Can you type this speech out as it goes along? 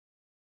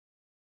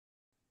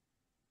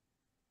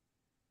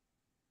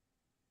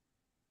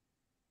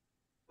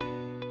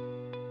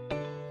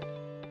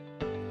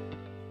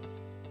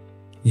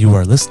You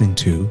are listening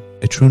to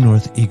a True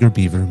North Eager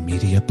Beaver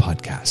media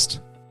podcast.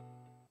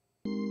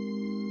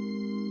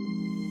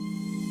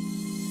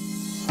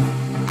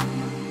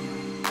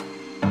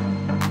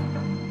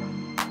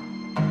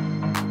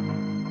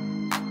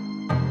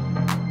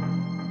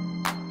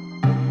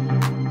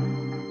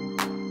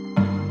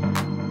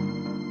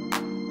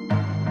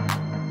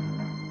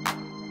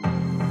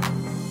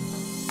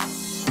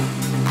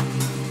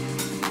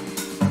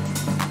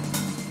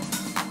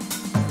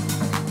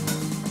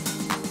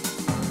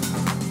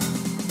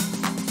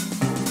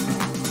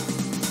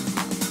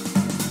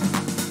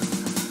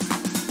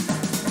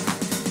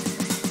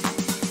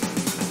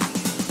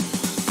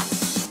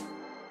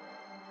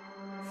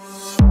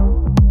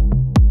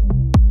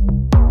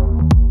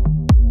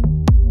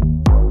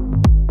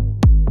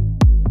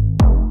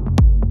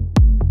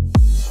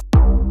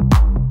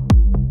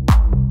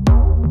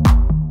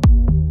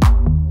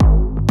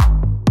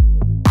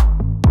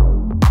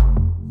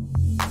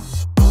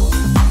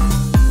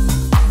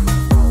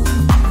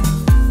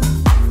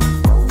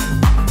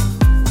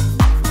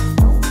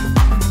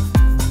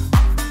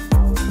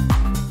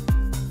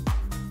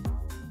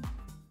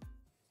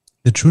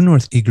 The True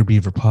North Eager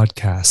Beaver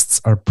podcasts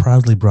are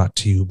proudly brought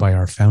to you by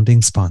our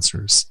founding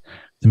sponsors,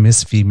 the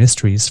Miss V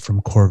Mysteries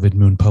from Corvid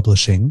Moon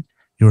Publishing,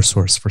 your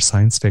source for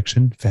science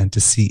fiction,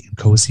 fantasy, and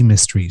cozy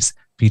mysteries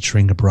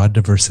featuring a broad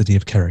diversity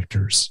of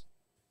characters.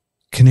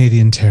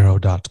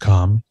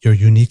 CanadianTarot.com, your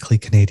uniquely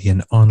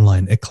Canadian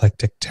online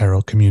eclectic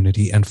tarot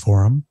community and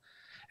forum,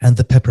 and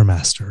The Pepper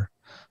Master,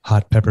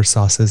 hot pepper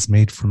sauces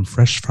made from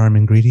fresh farm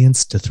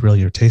ingredients to thrill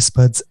your taste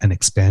buds and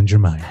expand your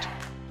mind.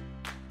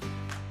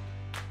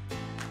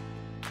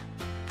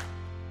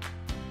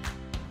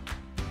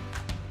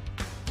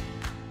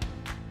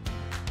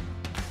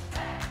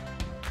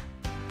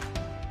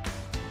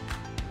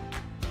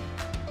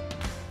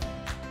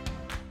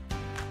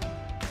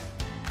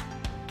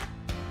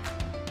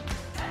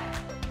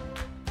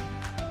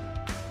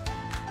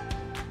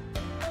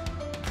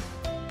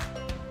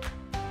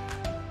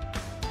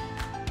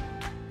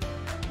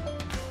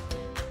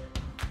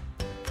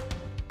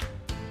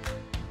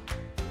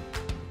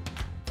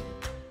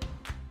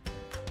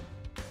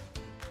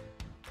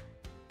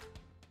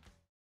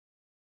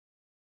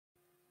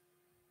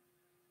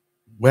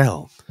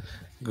 Well,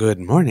 good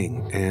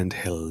morning and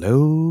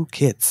hello,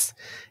 kids,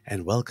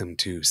 and welcome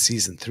to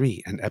Season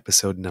 3 and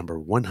episode number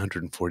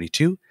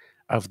 142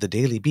 of The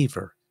Daily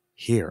Beaver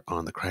here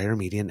on the Crier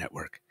Media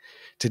Network.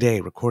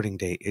 Today, recording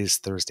day is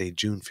Thursday,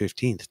 June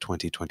 15th,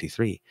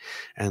 2023,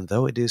 and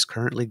though it is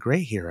currently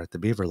gray here at the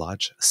Beaver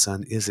Lodge,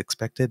 sun is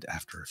expected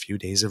after a few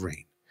days of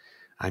rain.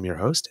 I'm your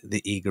host,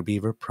 the Eager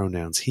Beaver,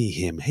 pronouns he,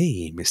 him,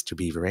 hey, Mr.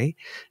 Beaver, eh?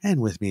 And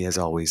with me, as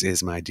always,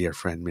 is my dear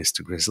friend,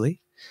 Mr.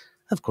 Grizzly.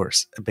 Of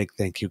course, a big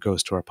thank you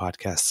goes to our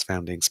podcast's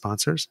founding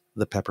sponsors,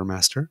 The Pepper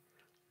Master,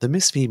 the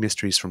Miss V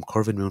Mysteries from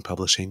Corvid Moon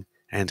Publishing,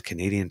 and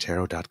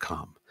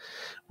CanadianTarot.com.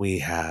 We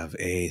have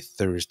a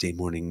Thursday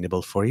morning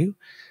nibble for you,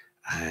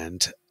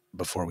 and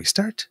before we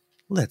start,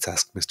 let's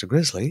ask Mr.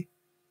 Grizzly,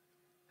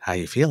 how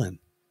you feeling?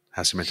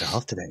 How's your mental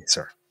health today,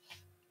 sir?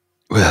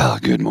 Well,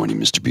 good morning,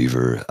 Mr.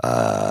 Beaver.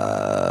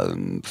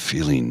 I'm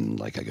feeling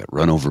like I got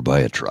run over by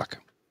a truck.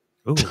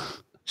 Ooh.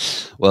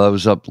 Well, I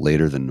was up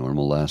later than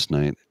normal last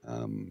night.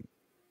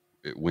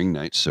 Wing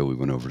night, so we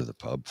went over to the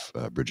pub.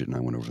 Bridget and I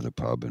went over to the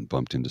pub and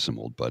bumped into some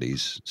old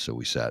buddies. So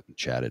we sat and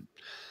chatted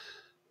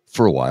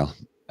for a while.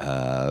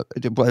 But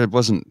it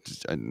wasn't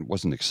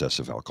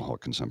excessive alcohol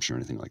consumption or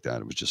anything like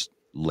that. It was just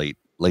late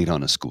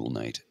on a school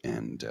night,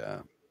 and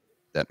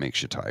that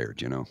makes you tired,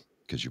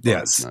 because your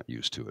body's not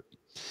used to it.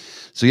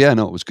 So yeah,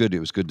 no, it was good. It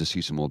was good to see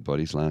some old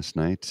buddies last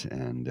night,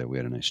 and we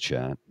had a nice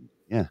chat.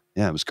 Yeah,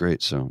 it was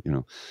great. So,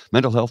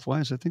 mental health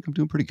wise, I think I'm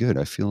doing pretty good.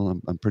 I feel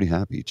I'm pretty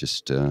happy.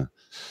 Just,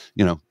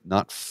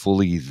 not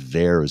fully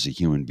there as a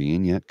human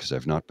being yet because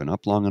I've not been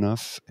up long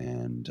enough,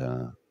 and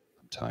I'm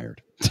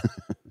tired.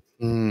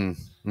 I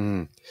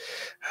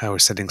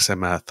was sending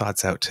some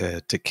thoughts out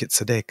to Kit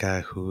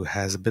Sadeka, who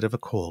has a bit of a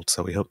cold,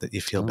 so we hope that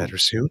you feel better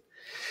soon.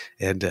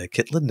 And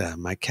Kit Linda,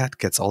 my cat,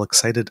 gets all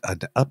excited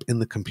and up in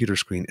the computer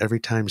screen every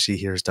time she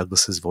hears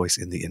Douglas's voice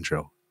in the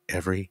intro.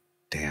 Every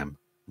damn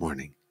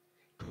morning.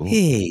 Cool.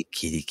 Hey,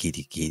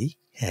 kitty.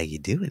 How you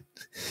doing?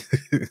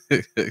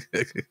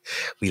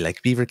 We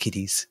like beaver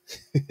kitties.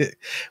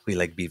 We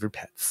like beaver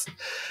pets.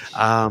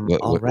 All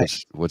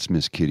right. What's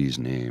Miss Kitty's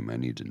name? I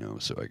need to know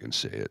so I can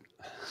say it.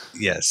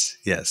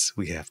 Yes,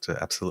 we have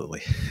to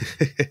absolutely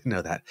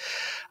know that.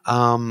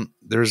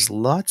 There's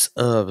lots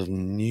of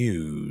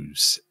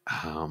news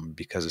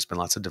because there's been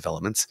lots of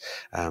developments.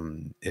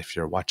 If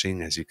you're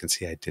watching, as you can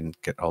see, I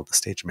didn't get all the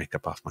stage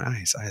makeup off my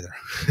eyes either.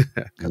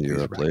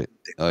 You're up late.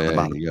 Oh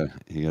yeah,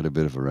 you got a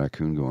bit of a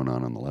raccoon going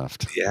on the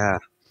left. Yeah,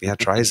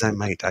 try as I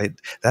might.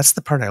 That's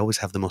the part I always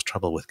have the most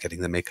trouble with,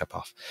 getting the makeup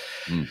off.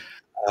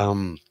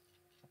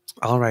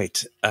 All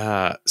right.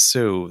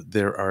 So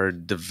there are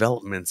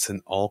developments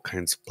in all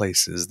kinds of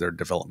places. There are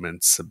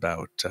developments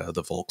about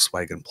the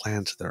Volkswagen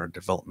plant. There are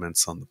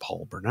developments on the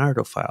Paul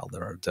Bernardo file.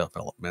 There are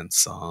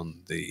developments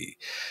on the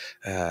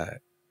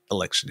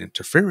election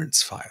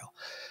interference file.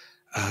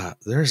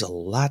 There's a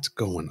lot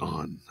going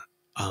on.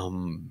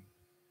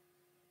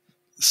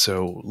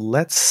 So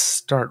let's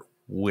start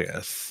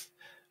with.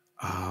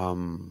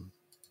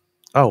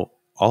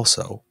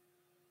 Also,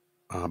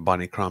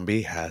 Bonnie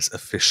Crombie has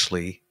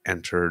officially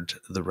entered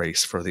the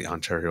race for the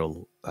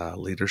Ontario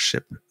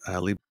leadership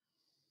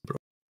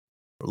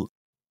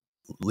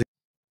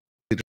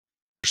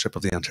leadership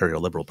of the Ontario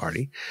Liberal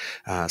Party.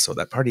 So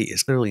that party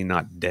is clearly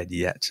not dead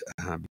yet.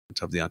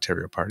 Of the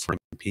Ontario Party for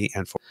MP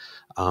and for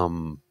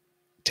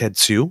Ted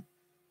Sue,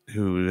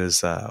 who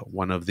is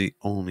one of the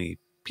only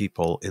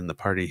people in the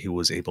party who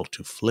was able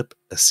to flip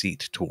a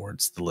seat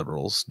towards the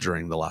Liberals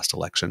during the last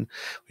election.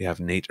 We have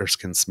Nate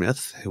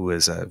Erskine-Smith, who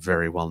is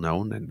very well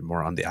known and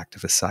more on the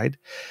activist side.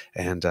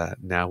 And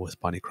now with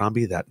Bonnie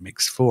Crombie, that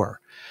makes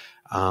 4.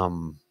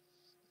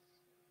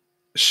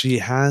 She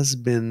has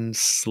been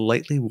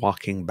slightly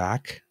walking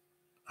back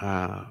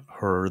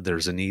her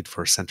 "there's a need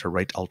for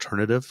center-right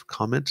alternative"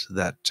 comment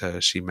that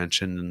she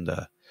mentioned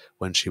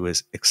when she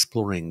was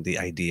exploring the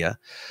idea.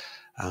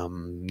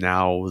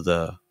 Now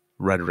the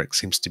rhetoric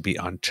seems to be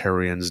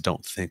Ontarians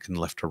don't think in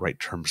left or right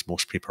terms.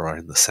 Most people are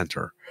in the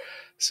center.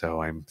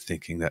 So I'm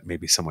thinking that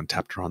maybe someone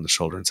tapped her on the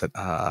shoulder and said,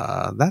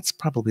 that's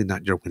probably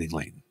not your winning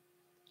lane.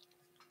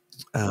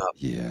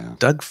 Yeah.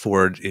 Doug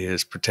Ford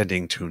is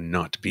pretending to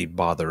not be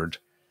bothered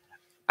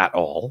at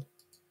all.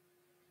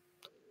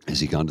 Has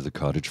he gone to the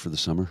cottage for the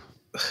summer?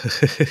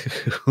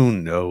 Who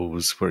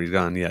knows where he's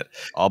gone yet?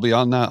 I'll be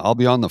on that. I'll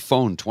be on the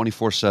phone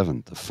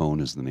 24/7. The phone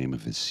is the name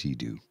of his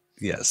sea-doo.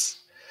 Yes.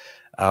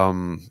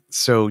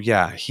 So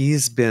yeah,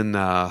 he's been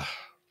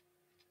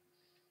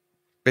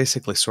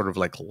basically sort of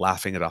like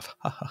laughing it off.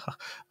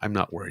 I'm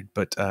not worried,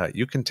 but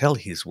you can tell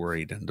he's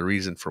worried, and the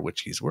reason for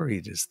which he's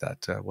worried is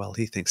that well,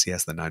 he thinks he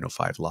has the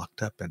 905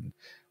 locked up, and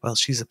well,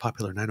 she's a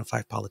popular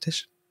 905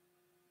 politician.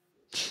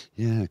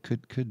 Yeah,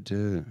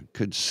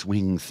 could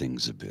swing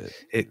things a bit.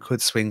 It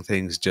could swing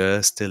things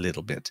just a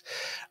little bit.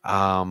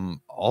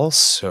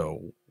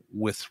 Also,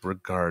 with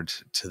regard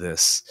to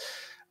this,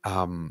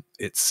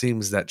 it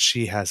seems that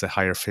she has a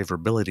higher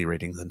favorability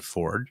rating than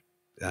Ford.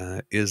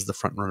 Is the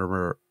front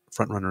runner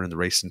in the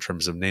race in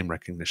terms of name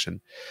recognition.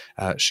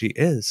 She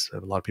is. A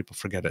lot of people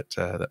forget it,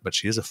 but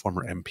she is a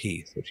former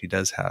MP, so she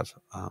does have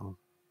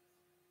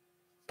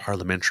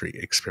parliamentary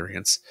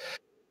experience.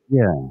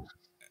 Yeah.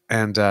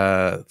 And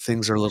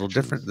things are a little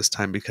different this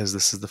time because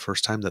this is the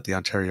first time that the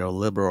Ontario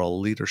Liberal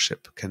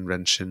Leadership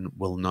Convention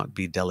will not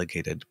be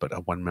delegated, but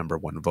a one-member,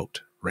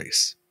 one-vote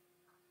race.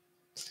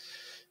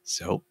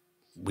 So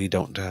we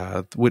don't,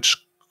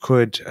 which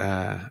could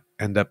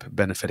end up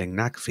benefiting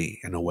NACFI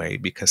in a way,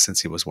 because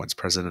since he was once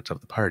president of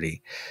the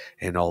party,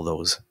 in all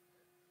those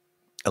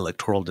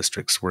electoral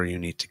districts where you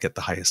need to get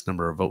the highest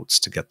number of votes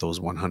to get those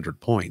 100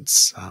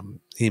 points,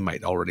 he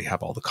might already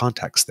have all the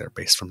contacts there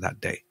based from that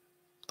day.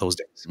 Those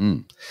days.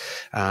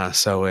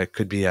 So it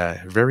could be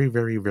a very,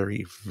 very,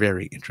 very,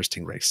 very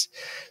interesting race.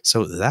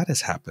 So that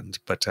has happened,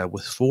 but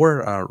with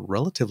 4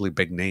 relatively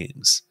big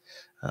names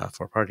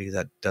for a party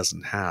that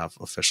doesn't have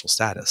official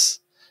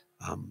status,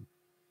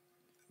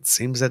 it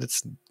seems that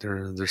it's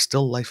there's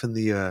still life in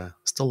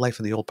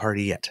the old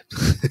party yet,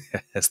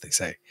 as they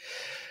say.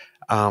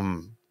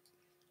 In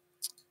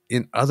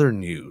other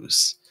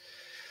news,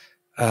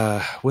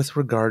 with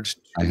regard to,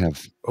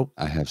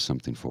 I have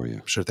something for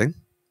you. Sure thing.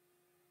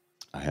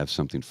 I have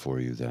something for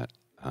you that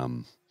I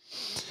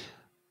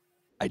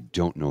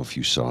don't know if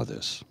you saw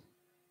this.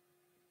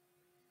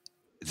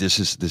 This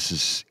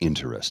is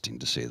interesting,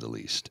 to say the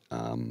least.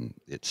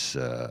 It's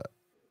a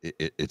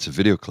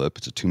video clip.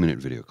 It's a 2-minute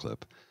video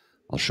clip.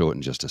 I'll show it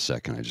in just a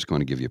second. I just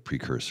want to give you a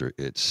precursor.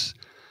 It's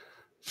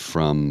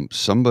from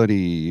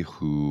somebody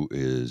who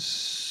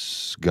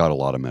is got a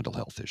lot of mental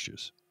health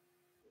issues.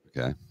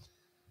 Okay.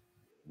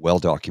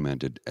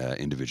 Well-documented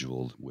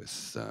individual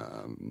with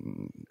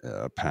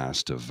a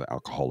past of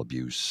alcohol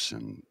abuse,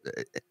 and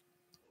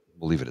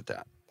we'll leave it at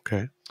that.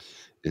 Okay.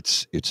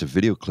 It's a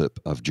video clip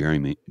of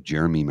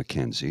Jeremy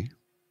Mackenzie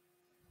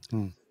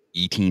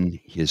eating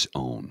his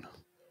own.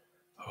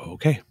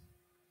 Okay.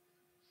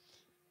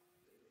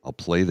 I'll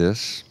play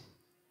this.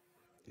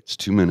 It's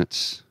 2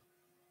 minutes,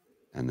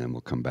 and then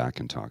we'll come back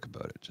and talk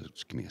about it.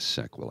 Just give me a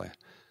sec while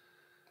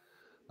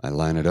I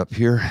line it up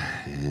here,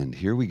 and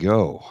here we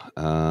go.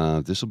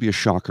 This will be a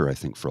shocker, I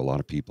think, for a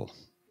lot of people.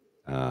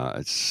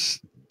 I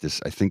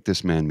think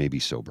this man may be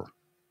sober.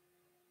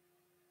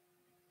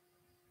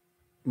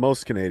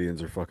 Most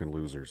Canadians are fucking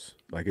losers.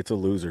 Like, it's a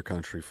loser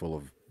country full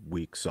of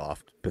weak,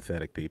 soft,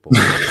 pathetic people.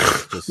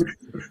 Just,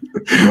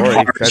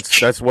 sorry,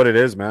 that's what it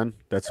is, man.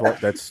 That's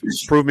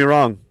prove me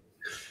wrong.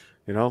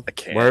 You know, I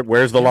can't.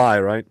 Where's the lie,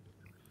 right?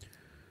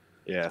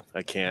 Yeah,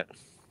 I can't.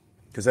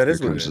 Because that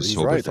is what it is. He's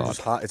right.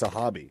 It's a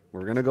hobby.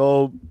 We're gonna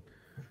go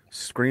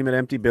scream at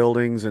empty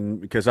buildings,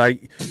 and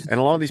a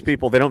lot of these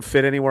people, they don't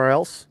fit anywhere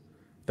else.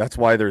 That's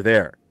why they're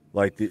there.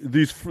 Like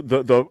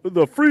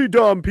the free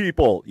dumb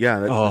people.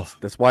 Yeah,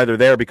 that's why they're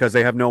there, because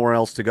they have nowhere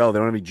else to go. They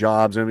don't have any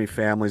jobs, they don't have any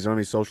families, they don't have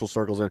any social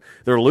circles, and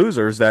they're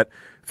losers that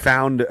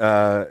found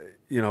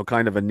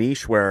kind of a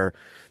niche where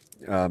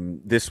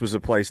this was a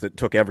place that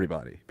took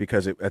everybody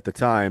because at the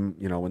time,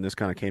 you know, when this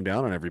kind of came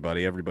down on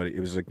everybody, it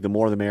was like the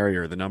more the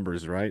merrier, the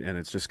numbers, right? And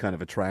it's just kind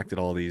of attracted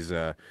all these,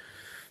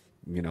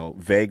 you know,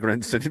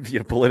 vagrants and you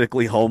know,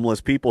 politically homeless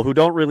people who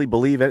don't really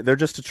believe it. They're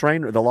just a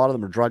train. A lot of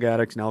them are drug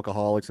addicts and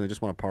alcoholics, and they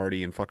just want to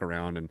party and fuck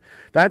around. And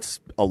that's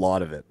a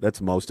lot of it.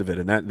 That's most of it.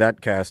 And that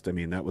cast, I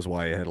mean, that was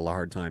why I had a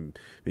hard time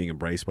being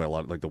embraced by a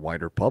lot of like the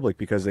wider public,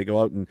 because they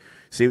go out and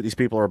see what these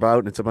people are about,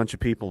 and it's a bunch of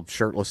people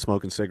shirtless,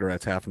 smoking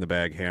cigarettes, half in the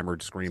bag,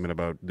 hammered, screaming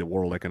about the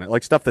world economic,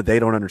 like stuff that they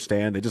don't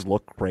understand. They just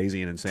look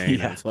crazy and insane.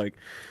 Yeah. And it's like,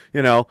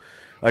 you know,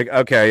 like,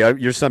 okay,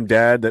 you're some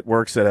dad that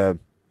works at a,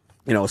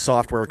 you know, a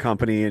software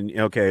company, and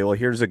okay, well,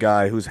 here's a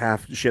guy who's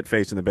half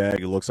shit-faced in the bag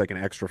who looks like an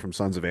extra from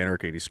Sons of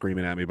Anarchy, and he's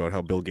screaming at me about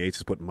how Bill Gates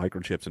is putting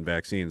microchips in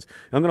vaccines.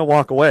 And I'm going to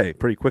walk away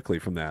pretty quickly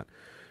from that.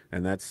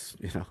 And that's,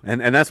 you know,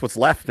 and that's what's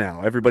left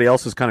now. Everybody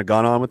else has kind of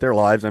gone on with their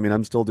lives. I mean,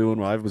 I'm still doing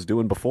what I was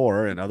doing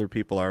before, and other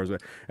people are.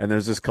 And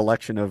there's this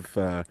collection of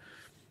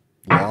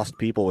lost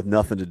people with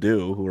nothing to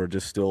do who are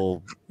just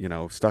still, you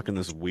know, stuck in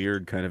this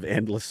weird kind of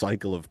endless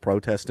cycle of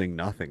protesting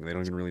nothing. They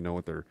don't even really know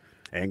what they're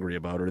angry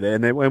about,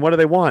 and what do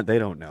they want? They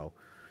don't know.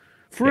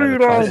 Freedom,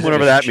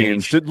 whatever that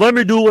means. Let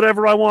me do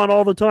whatever I want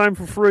all the time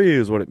for free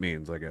is what it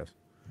means, I guess.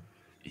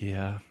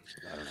 Yeah.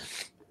 I don't know.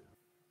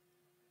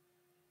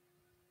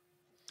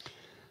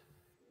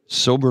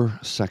 Sober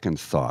second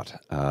thought.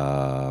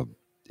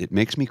 It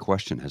makes me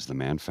question, has the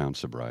man found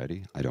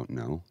sobriety? I don't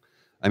know.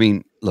 I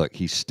mean, look,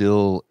 he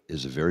still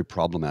is a very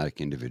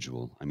problematic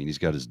individual. I mean, he's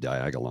got his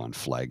Diagolon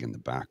flag in the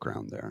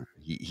background there.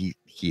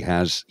 He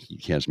has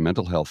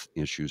mental health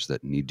issues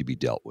that need to be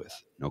dealt with,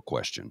 no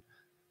question.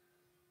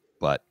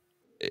 But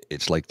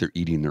it's like they're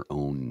eating their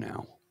own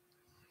now.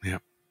 Yeah.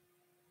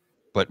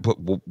 But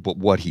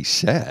what he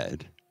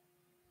said,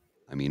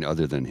 I mean,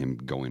 other than him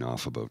going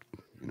off about,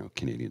 you know,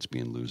 Canadians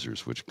being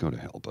losers, which go to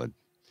hell,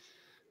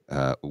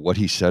 but what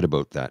he said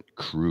about that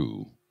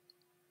crew,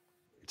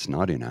 it's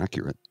not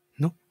inaccurate.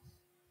 No.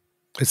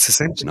 It's the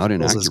same. It's not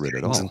inaccurate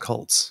at all. And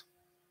cults.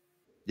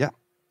 Yeah.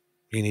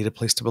 You need a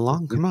place to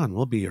belong? Come on,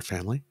 we'll be your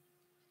family.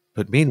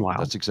 But meanwhile,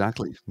 that's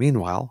exactly.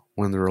 Meanwhile,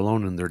 when they're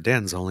alone in their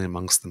dens, only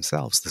amongst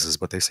themselves, this is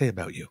what they say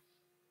about you.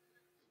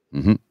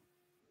 Mm-hmm.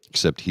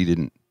 Except he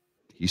didn't.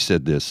 He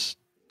said this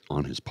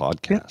on his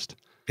podcast.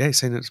 Yeah, he's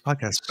saying it in his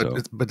podcast. So,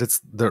 but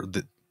it's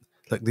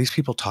like these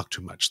people talk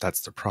too much.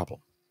 That's their problem.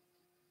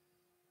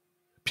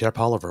 Pierre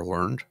Poilievre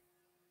learned,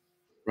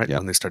 right,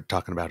 when they started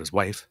talking about his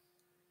wife.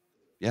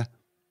 Yeah.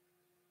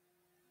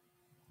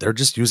 They're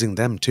just using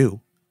them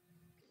too.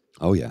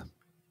 Oh yeah.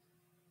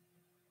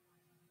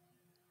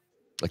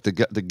 Like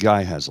the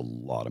guy has a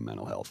lot of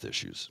mental health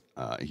issues.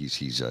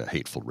 He's a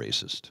hateful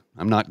racist.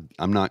 I'm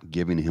not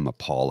giving him a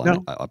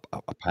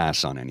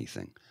pass on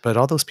anything. But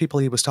all those people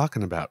he was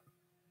talking about,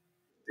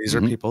 these are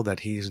people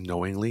that he's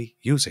knowingly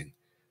using.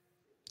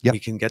 Yep. We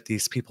can get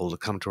these people to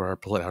come to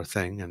our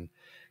thing, and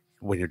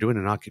when you're doing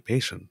an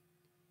occupation,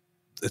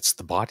 it's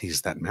the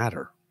bodies that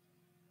matter.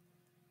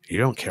 You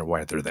don't care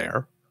why they're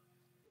there.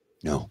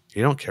 No.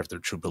 You don't care if they're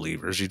true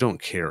believers. You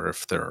don't care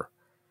if they're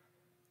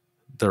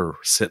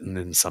sitting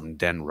in some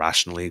den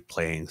rationally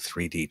playing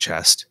 3D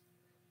chess.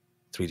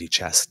 3D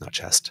chess, not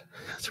chest.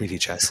 3D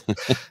chess.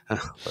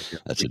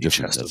 That's a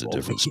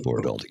different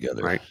sport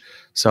altogether. Right.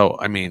 So,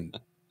 I mean,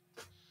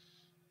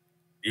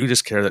 you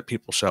just care that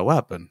people show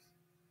up and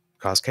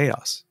cause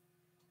chaos.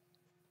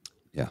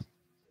 Yeah.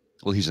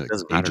 Well, he's an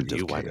agent of chaos. It doesn't matter to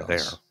you why they're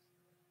there.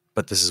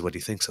 But this is what he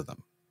thinks of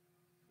them.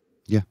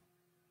 Yeah.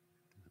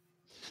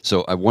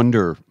 So I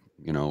wonder,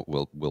 you know,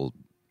 will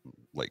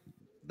like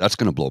that's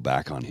going to blow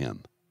back on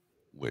him.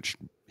 Which,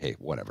 hey,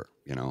 whatever,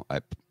 you know,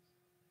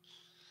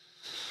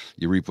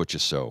 you reap what you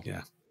sow.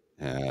 Yeah.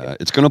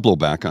 It's going to blow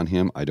back on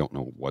him. I don't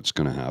know what's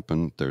going to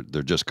happen. They're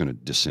just going to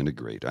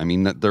disintegrate. I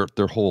mean,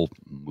 their whole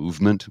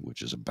movement,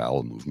 which is a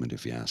bowel movement,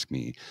 if you ask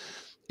me,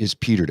 is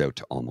petered out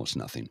to almost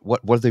nothing.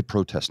 What are they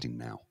protesting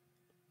now?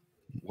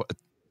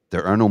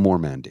 There are no more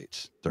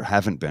mandates. There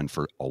haven't been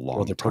for a long time.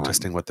 Well, they're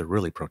protesting what they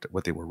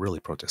were really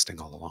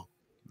protesting all along.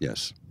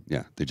 Yes.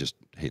 Yeah. They just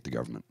hate the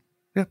government.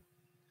 Yeah.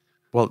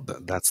 Well,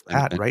 that's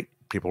that, right?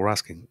 People were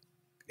asking,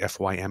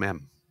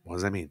 FYMM. What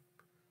does that mean?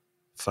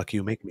 Fuck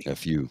you, make me.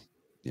 FU.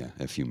 Yeah,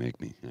 FU,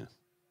 make me. Yeah.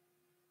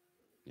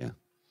 Yeah.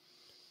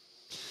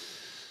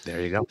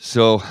 There you go.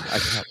 So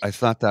I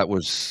thought that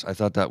was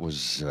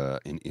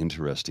an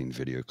interesting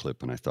video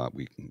clip, and I thought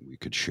we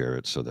could share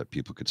it so that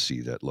people could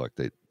see that. Look,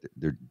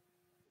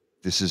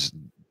 this is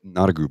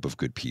not a group of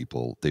good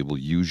people. They will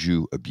use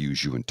you,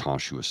 abuse you, and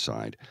toss you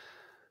aside.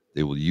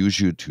 They will use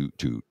you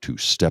to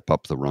step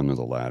up the rung of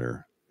the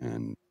ladder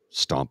and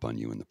stomp on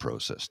you in the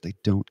process. They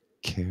don't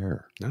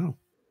care. No.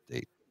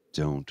 They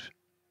don't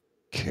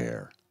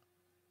care.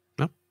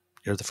 No.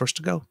 You're the first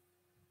to go.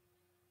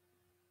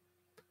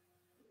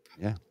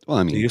 Yeah. Well,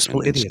 I mean, the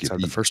useful idiots are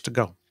the first to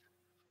go.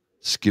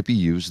 Skippy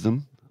used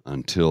them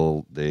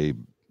until they,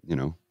 you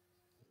know,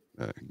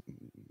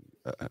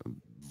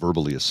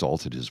 verbally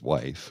assaulted his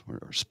wife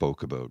or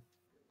spoke about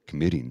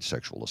committing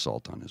sexual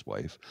assault on his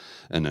wife.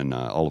 And then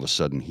all of a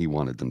sudden he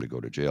wanted them to go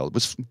to jail.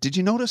 Did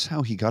you notice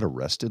how he got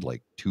arrested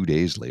like 2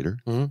 days later?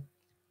 Mm-hmm.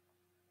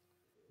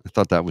 I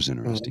thought that was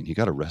interesting. Mm-hmm. He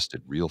got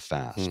arrested real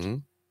fast. Mm-hmm.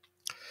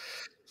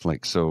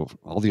 Like, so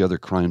all the other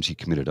crimes he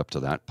committed up to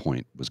that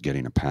point was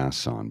getting a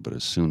pass on. But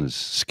as soon as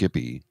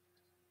Skippy,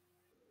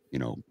 you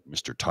know,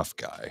 Mr. Tough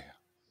Guy.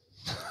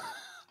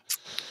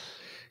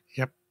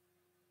 Yep.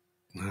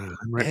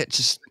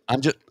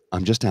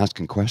 I'm just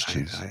asking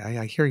questions.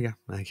 I hear you.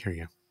 I hear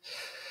you.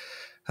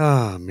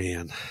 Oh,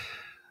 man.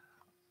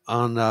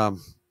 On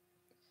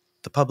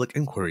the public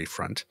inquiry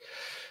front,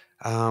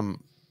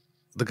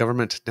 the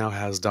government now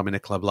has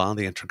Dominic LeBlanc,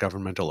 the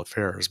Intergovernmental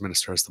Affairs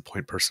Minister, as the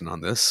point person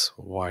on this.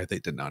 Why they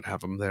did not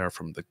have him there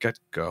from the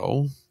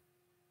get-go,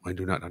 I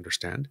do not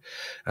understand.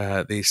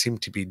 They seem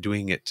to be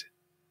doing it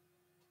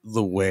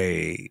the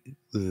way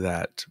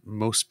that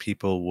most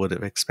people would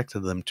have expected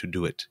them to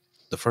do it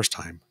the first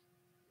time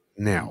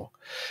now,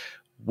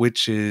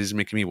 which is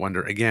making me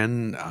wonder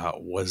again,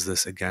 was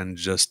this again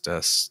just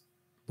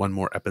one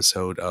more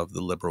episode of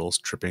the Liberals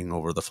tripping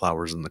over the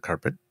flowers in the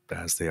carpet,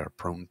 as they are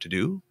prone to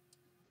do?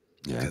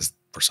 Yeah. Because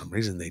for some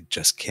reason they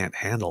just can't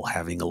handle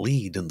having a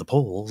lead in the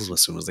polls.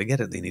 As soon as they get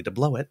it, they need to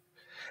blow it,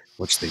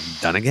 which they've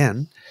done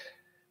again.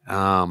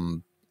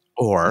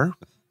 Or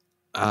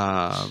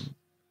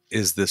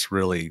is this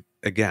really,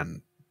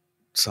 again,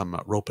 some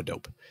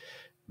rope-a-dope?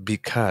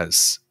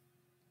 Because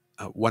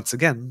once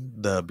again,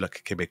 the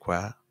Bloc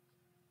Québécois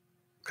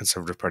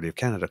Conservative Party of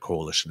Canada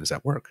coalition is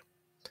at work.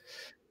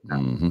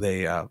 Mm-hmm.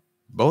 They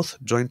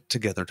both joined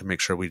together to make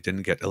sure we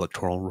didn't get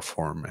electoral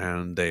reform,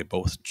 and they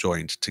both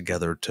joined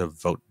together to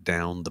vote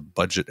down the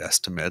budget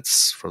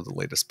estimates for the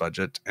latest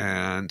budget,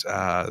 and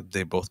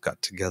they both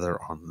got together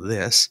on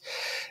this,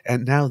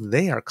 and now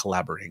they are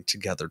collaborating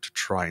together to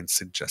try and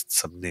suggest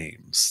some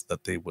names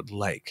that they would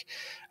like.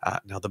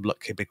 Now, the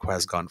Bloc Québécois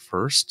has gone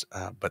first,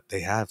 but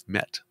they have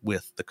met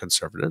with the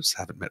Conservatives,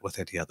 haven't met with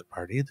any other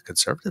party. The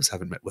Conservatives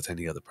haven't met with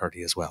any other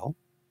party as well.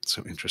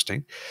 So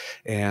interesting.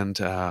 And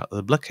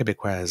the Bloc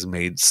Québécois has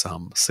made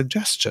some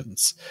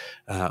suggestions.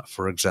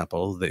 For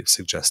example, they've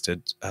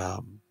suggested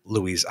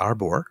Louise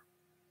Arbour,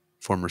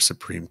 former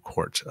Supreme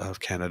Court of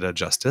Canada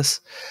Justice,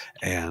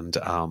 and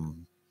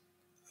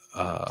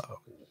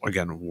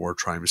again, War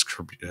Crimes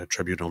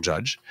Tribunal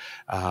judge.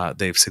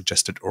 They've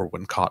suggested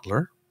Erwin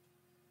Cotler,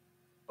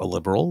 a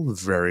Liberal,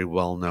 very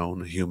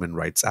well-known human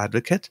rights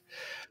advocate.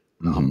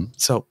 Mm-hmm.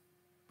 So,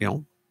 you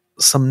know,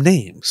 some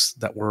names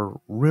that were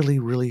really,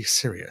 really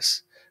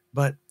serious.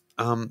 But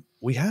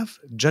we have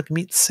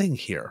Jagmeet Singh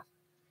here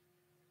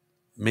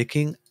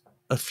making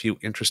a few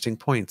interesting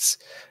points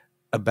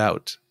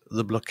about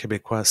the Bloc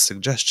Québécois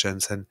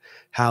suggestions and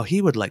how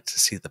he would like to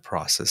see the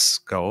process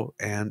go.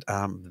 And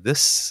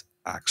this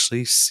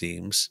actually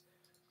seems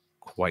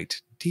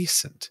quite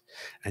decent.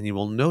 And you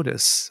will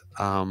notice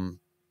how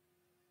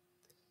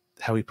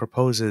he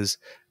proposes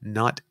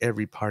not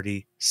every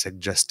party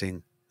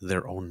suggesting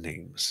their own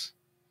names,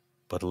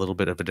 but a little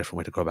bit of a different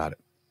way to go about it.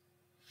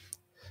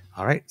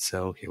 All right,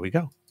 so here we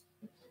go.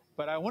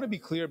 But I want to be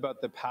clear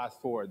about the path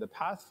forward. The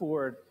path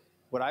forward,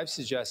 what I've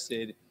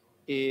suggested,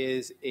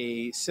 is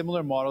a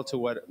similar model to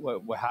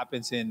what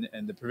happens in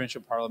the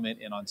provincial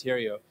parliament in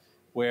Ontario,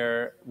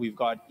 where we've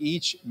got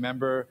each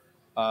member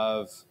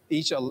of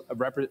each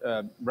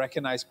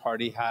recognized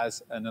party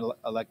has an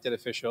elected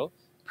official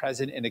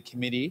present in a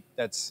committee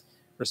that's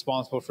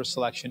responsible for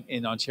selection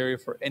in Ontario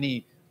for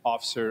any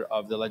officer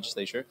of the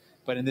legislature,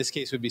 but in this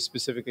case would be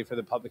specifically for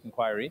the public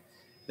inquiry,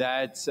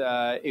 that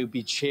it would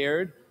be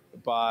chaired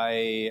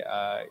by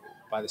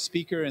the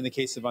Speaker. In the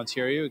case of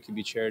Ontario, it can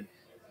be chaired,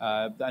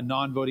 a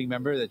non-voting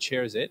member that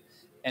chairs it,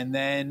 and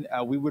then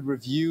we would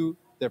review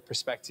the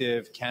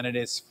prospective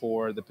candidates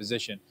for the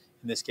position,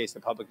 in this case, the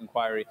public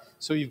inquiry.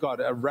 So you've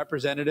got a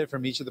representative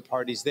from each of the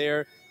parties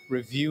there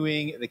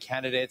reviewing the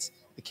candidates.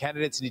 The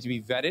candidates need to be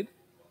vetted.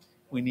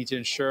 We need to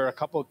ensure a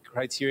couple of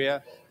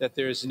criteria, that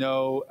there's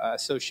no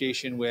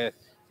association with,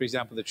 for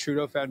example, the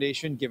Trudeau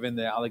Foundation, given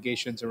the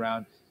allegations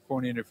around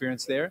foreign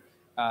interference there,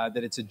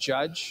 that it's a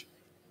judge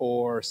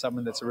or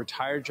someone that's a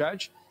retired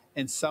judge,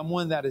 and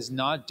someone that is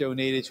not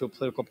donated to a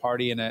political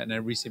party in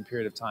a recent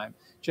period of time,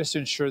 just to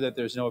ensure that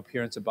there's no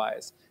appearance of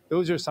bias.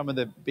 Those are some of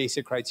the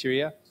basic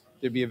criteria.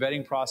 There'd be a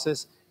vetting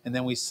process, and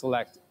then we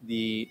select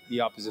the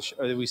opposition,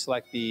 or we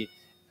select the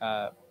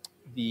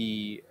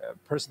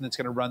person that's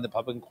going to run the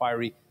public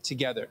inquiry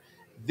together.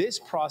 This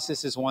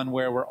process is one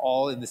where we're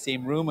all in the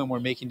same room and we're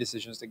making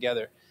decisions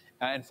together.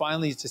 And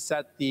finally, to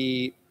set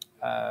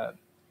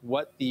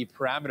what the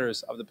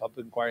parameters of the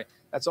public inquiry,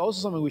 that's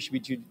also something we should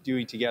be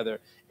doing together.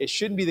 It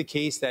shouldn't be the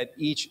case that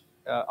each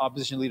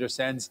opposition leader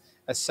sends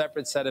a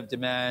separate set of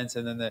demands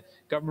and then the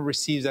government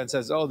receives that and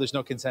says, oh, there's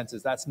no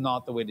consensus. That's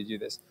not the way to do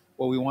this.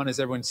 What we want is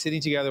everyone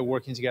sitting together,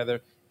 working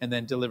together, and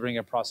then delivering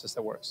a process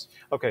that works.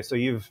 Okay, so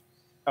you've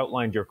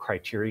outlined your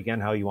criteria again,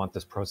 how you want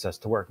this process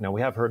to work. Now,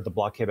 we have heard the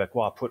Bloc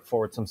Québécois put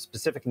forward some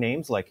specific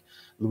names like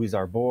Louise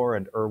Arbour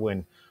and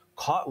Erwin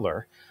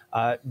Cotler.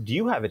 Do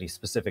you have any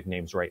specific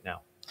names right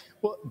now?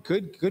 Well,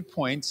 good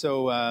point.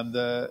 So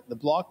the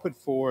Bloc put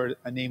forward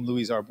a name,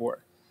 Louise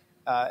Arbour.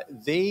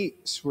 They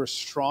were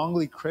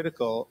strongly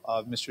critical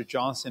of Mr.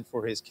 Johnson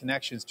for his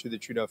connections to the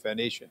Trudeau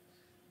Foundation.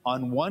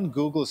 On one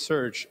Google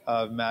search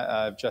of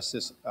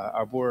Justice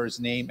Arbour's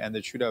name and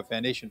the Trudeau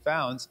Foundation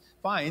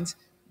finds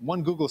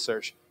one Google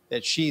search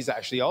that she's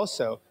actually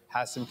also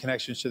has some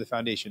connections to the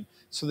foundation.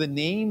 So the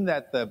name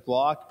that the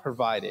Bloc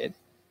provided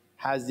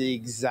has the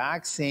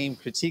exact same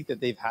critique that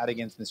they've had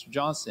against Mr.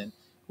 Johnson,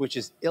 which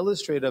is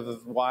illustrative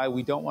of why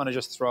we don't want to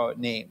just throw out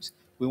names.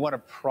 We want a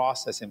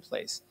process in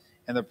place.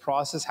 And the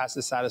process has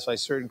to satisfy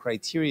certain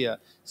criteria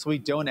so we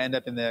don't end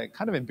up in the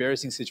kind of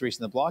embarrassing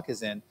situation the Bloc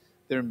is in.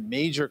 Their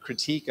major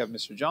critique of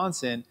Mr.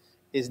 Johnson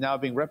is now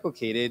being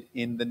replicated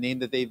in the name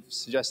that they've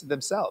suggested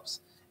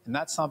themselves. And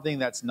that's something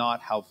that's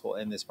not helpful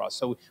in this process.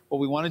 So what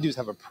we want to do is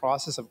have a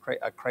process of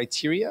a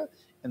criteria,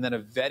 and then a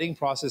vetting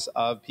process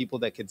of people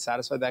that can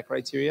satisfy that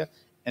criteria.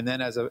 And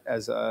then as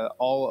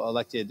all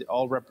elected,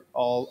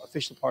 all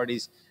official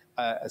parties,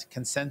 a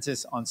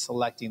consensus on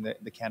selecting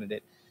the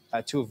candidate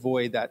to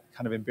avoid that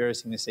kind of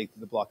embarrassing mistake that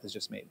the Bloc has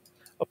just made.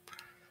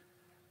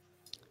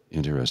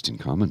 Interesting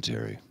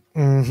commentary.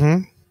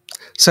 Mm-hmm.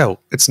 So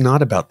it's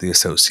not about the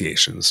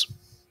associations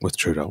with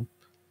Trudeau.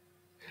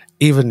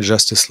 Even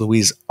Justice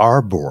Louise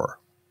Arbour,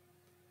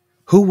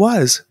 who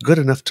was good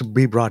enough to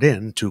be brought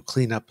in to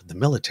clean up the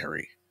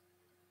military,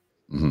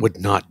 would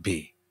not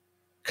be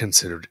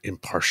considered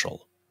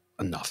impartial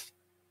enough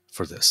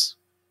for this.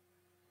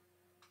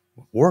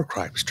 War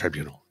Crimes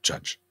Tribunal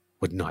judge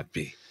would not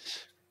be.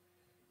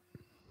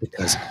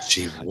 Because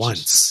she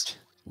once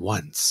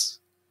was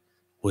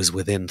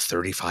within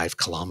 35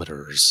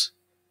 kilometers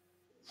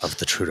of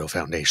the Trudeau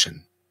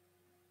Foundation.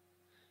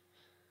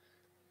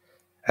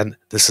 And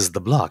this is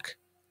the Bloc.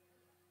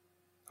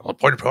 Well,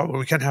 point of problem,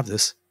 we can't have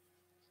this.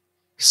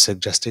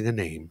 Suggesting a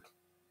name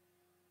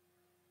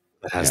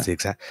that has the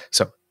exact...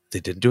 So they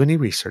didn't do any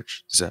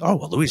research. They said, oh,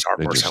 well, Louise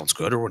Arbour sounds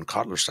good, or when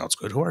Cotler sounds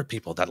good. Who are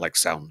people that like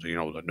sound,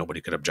 that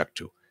nobody could object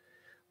to?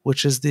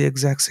 Which is the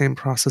exact same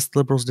process the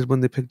Liberals did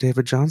when they picked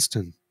David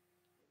Johnston.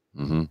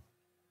 Mm-hmm.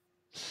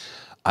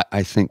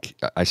 I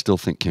still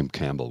think Kim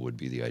Campbell would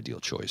be the ideal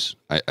choice.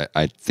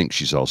 I think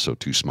she's also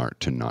too smart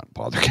to not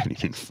bother getting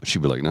in.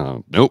 She'd be like,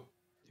 nope.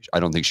 I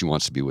don't think she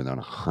wants to be within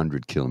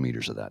 100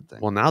 kilometers of that thing.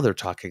 Well, now they're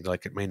talking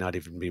like it may not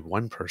even be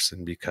one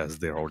person because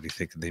they're already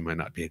thinking they might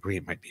not be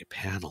agreeing. It might be a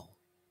panel.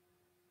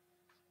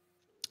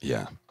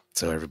 Yeah.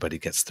 So everybody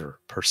gets their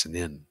person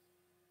in.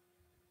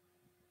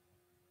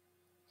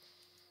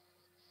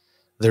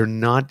 They're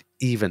not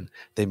even.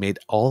 They made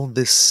all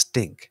this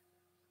stink.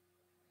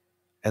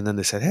 And then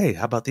they said, hey,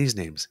 how about these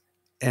names?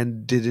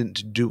 And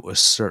didn't do a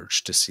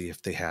search to see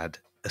if they had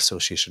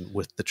association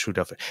with the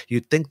Trudeau.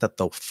 You'd think that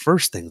the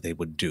first thing they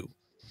would do,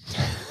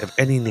 of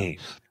any name,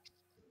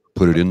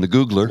 put it in the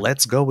Googler.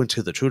 Let's go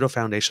into the Trudeau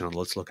Foundation and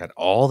let's look at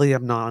all the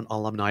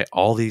alumni.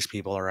 All these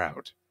people are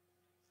out.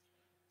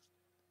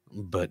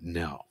 But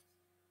no,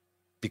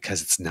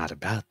 because it's not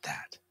about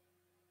that.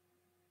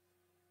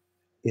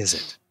 Is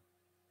it?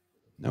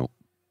 Nope.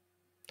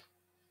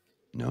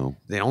 No.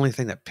 The only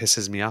thing that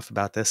pisses me off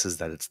about this is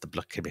that it's the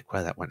Bloc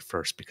Québécois that went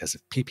first, because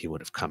if PP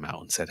would have come out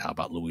and said, how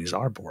about Louise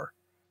Arbour?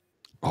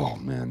 Oh,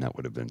 man, that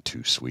would have been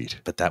too sweet.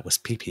 But that was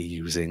PP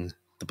using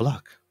the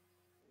Bloc.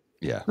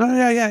 Yeah. Oh,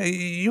 yeah,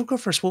 you go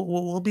first.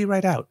 We'll be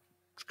right out.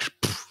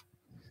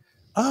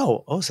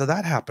 Oh, so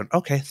that happened.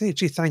 Okay,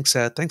 gee, thanks.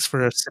 Thanks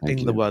for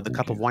sipping the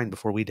cup of wine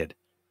before we did.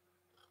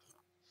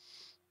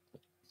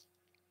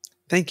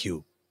 Thank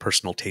you,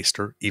 personal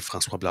taster,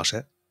 Yves-François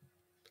Blanchet.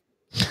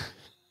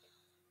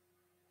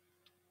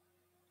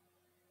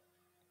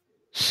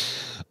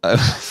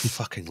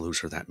 Fucking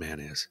loser that man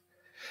is.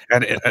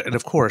 And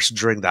of course,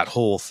 during that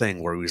whole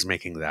thing where he was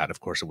making that, of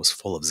course, it was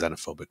full of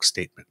xenophobic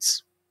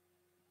statements.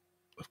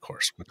 Of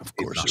course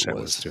it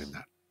was doing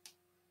that.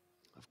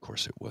 Of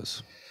course it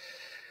was.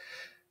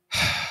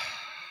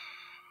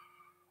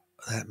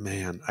 That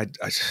man,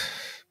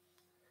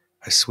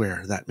 I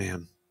swear, that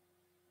man,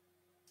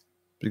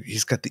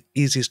 he's got the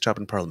easiest job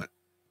in Parliament.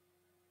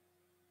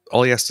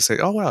 All he has to say,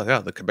 oh, well, yeah,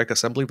 the Quebec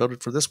Assembly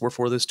voted for this, we're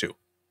for this too.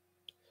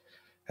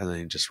 And then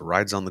he just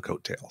rides on the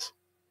coattails.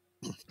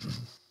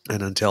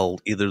 And until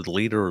either the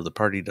leader or the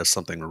party does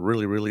something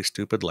really, really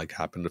stupid, like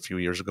happened a few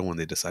years ago when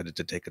they decided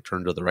to take a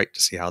turn to the right to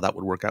see how that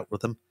would work out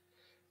with him,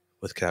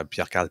 with Pierre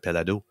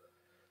Poilievre,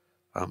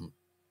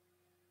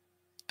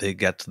 they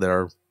get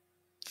their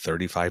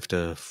 35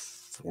 to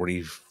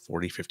 40,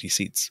 50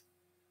 seats.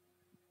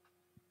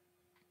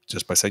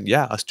 Just by saying,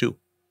 yeah, us too.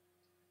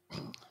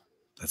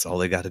 That's all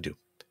they got to do.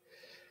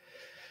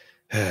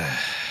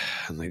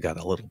 And they got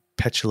a little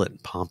petulant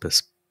and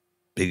pompous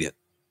bigot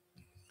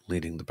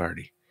leading the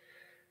party.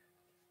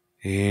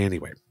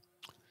 Anyway.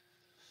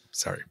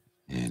 Sorry.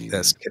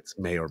 As kids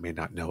may or may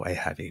not know, I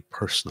have a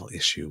personal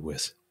issue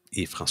with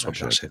Yves-François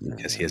Blanchet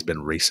because he has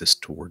been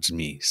racist towards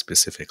me,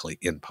 specifically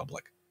in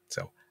public.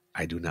 So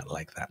I do not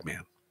like that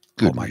man.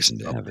 Good reason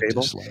to have a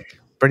dislike.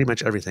 Pretty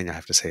much everything I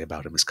have to say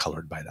about him is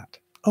colored by that.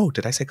 Oh,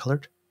 did I say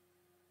colored?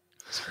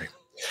 Sorry.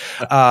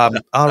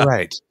 All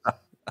right.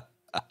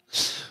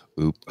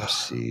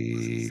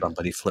 Oopsie.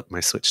 Somebody flipped my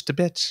switch to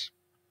bitch.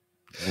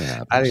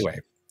 Yeah. Anyway,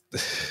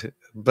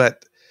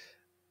 but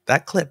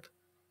that clip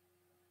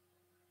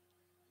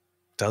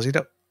tells you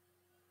that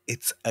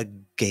it's a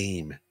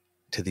game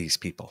to these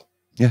people.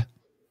 Yeah.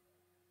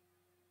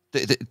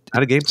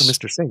 Not a game for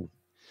Mr. Singh.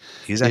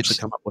 He's actually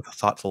come up with a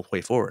thoughtful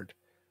way forward.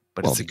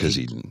 But it's because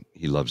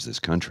he loves this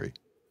country.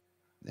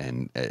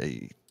 And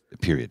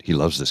period. He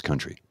loves this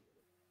country.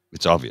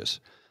 It's obvious.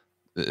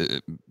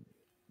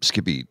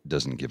 Skippy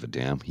doesn't give a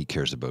damn. He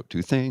cares about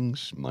two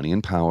things: money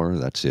and power.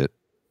 That's it.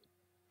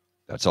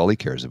 That's all he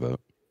cares about.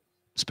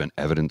 Spent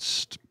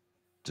evidence.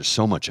 There's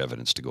so much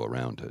evidence to go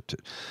around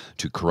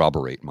to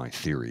corroborate my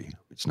theory.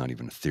 It's not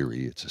even a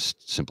theory. It's a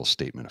simple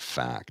statement of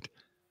fact.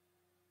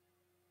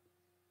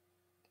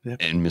 Yep.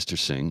 And Mr.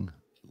 Singh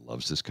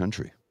loves this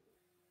country.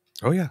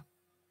 Oh, yeah.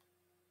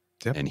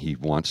 Yep. And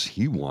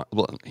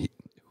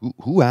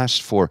who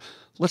asked for,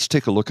 let's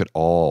take a look at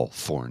all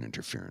foreign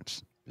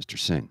interference? Mr.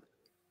 Singh.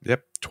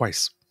 Yep,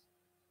 twice.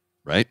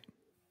 Right?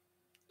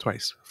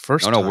 Twice.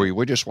 First time,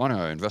 we just want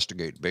to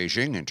investigate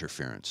Beijing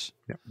interference.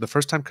 Yeah, the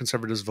first time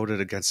Conservatives voted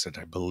against it,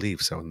 I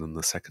believe so, and then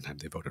the second time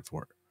they voted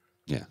for it.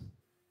 Yeah.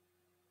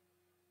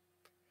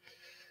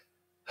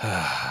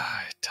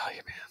 I tell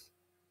you, man.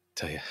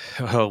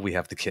 Oh, we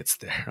have the kits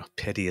there. Oh,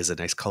 petty is a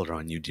nice color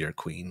on you, dear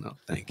queen. Oh,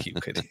 thank you,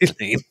 Kit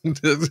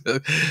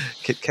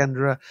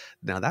Kendra.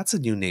 Now that's a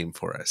new name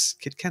for us.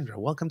 Kit Kendra,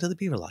 welcome to the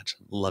Beaver Lodge.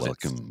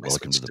 Welcome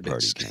to the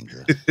party,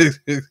 Kendra.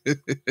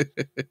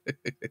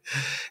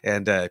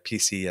 And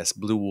PCS,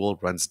 Blue Wool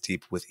runs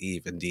deep with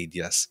Eve. Indeed,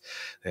 yes.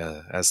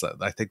 As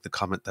I think the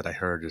comment that I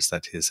heard is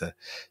that his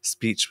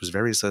speech was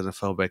very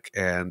xenophobic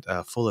and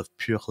full of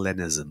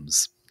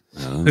purrrfectisms.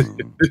 Oh.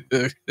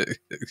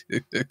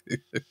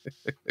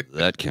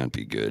 That can't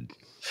be good.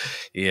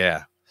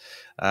 Yeah.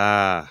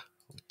 I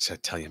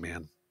tell you,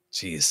 man.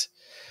 Jeez.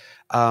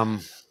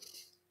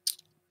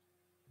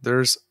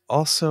 There's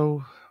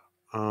also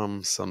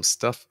some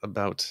stuff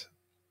about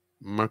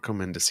Marco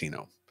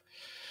Mendicino.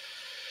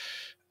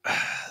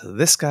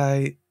 This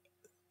guy,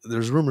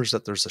 there's rumors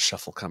that there's a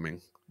shuffle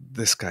coming.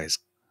 This guy's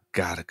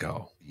gotta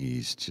go.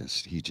 He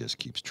just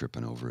keeps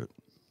tripping over it.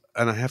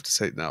 And I have to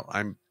say now,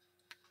 I'm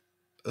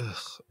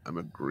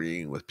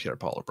agreeing with Pierre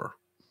Poilievre.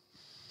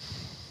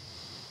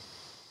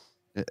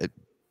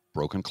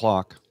 Broken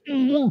clock.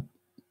 Yeah,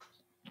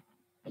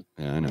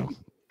 I know.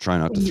 Try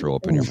not to throw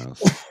up in your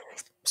mouth.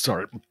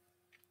 Sorry.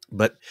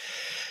 But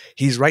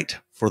he's right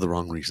for the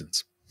wrong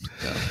reasons.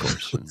 Yeah, of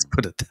course. Let's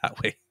put it that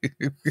way.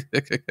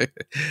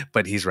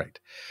 But he's right.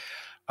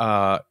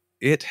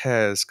 It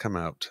has come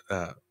out,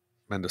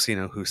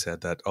 Mendicino, who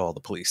said that all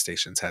the police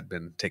stations had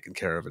been taken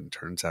care of, and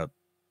turns out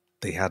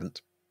they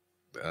hadn't.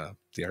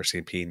 The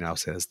RCMP now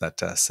says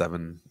that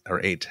 7 or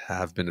 8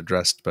 have been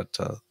addressed, but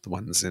the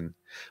ones in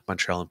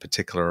Montreal in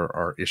particular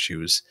are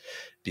issues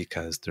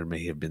because there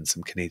may have been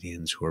some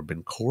Canadians who have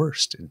been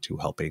coerced into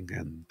helping,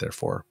 and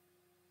therefore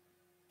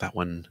that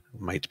one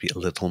might be a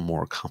little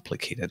more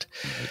complicated.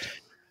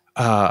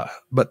 Right.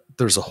 But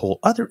there's a whole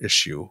other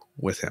issue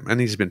with him,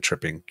 and he's been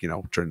tripping,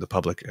 during the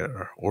public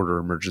order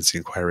emergency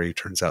inquiry.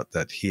 Turns out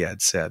that he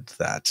had said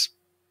that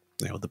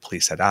the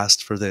police had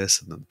asked for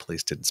this, and then the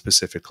police didn't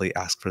specifically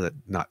ask for that,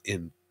 not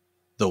in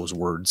those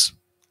words.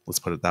 Let's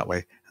put it that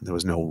way. And there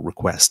was no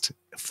request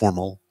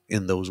formal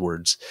in those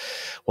words.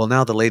 Well,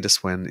 now the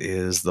latest one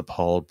is the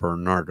Paul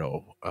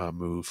Bernardo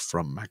move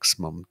from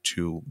maximum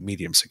to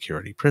medium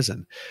security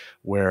prison,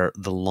 where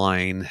the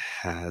line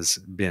has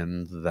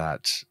been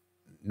that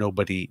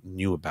nobody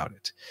knew about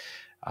it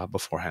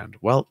beforehand.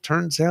 Well, it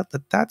turns out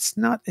that that's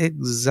not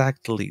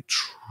exactly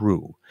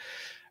true.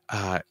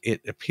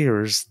 It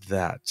appears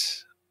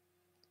that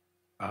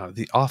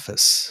the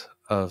office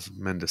of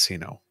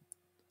Mendicino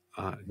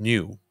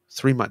knew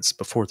 3 months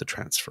before the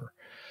transfer.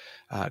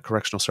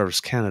 Correctional Service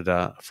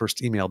Canada first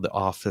emailed the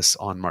office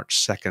on March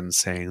 2nd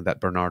saying that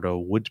Bernardo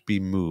would be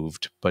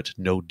moved, but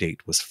no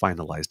date was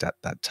finalized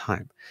at that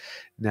time.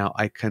 Now,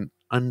 I can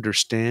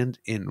understand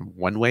in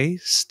one way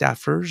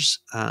staffers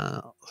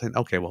saying,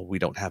 okay, well, we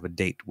don't have a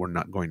date. We're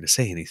not going to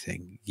say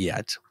anything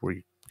yet.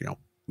 We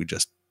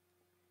just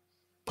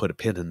put a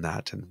pin in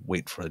that and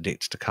wait for the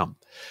dates to come.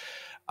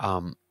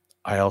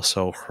 I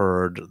also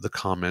heard the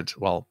comment,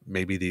 well,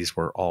 maybe these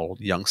were all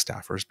young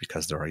staffers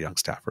because there are young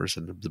staffers,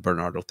 and the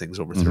Bernardo thing's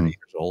over 30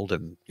 years old,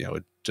 and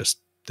it just,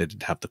 they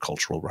didn't have the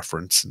cultural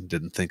reference and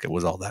didn't think it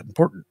was all that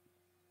important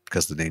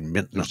because the name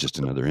meant nothing. It was just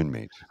another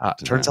inmate.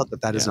 Turns out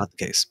that is not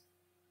the case.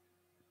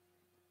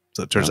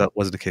 So it turns out it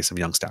wasn't a case of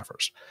young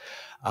staffers.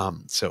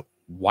 So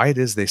why it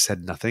is they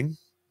said nothing?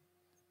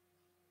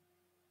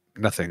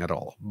 Nothing at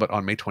all. But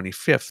on May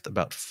 25th,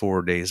 about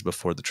 4 days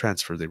before the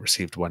transfer, they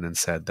received one and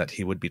said that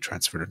he would be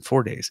transferred in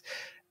 4 days.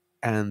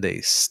 And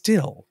they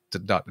still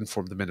did not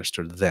inform the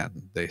minister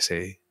then. They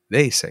say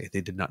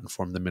they did not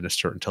inform the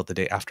minister until the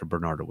day after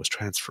Bernardo was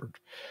transferred.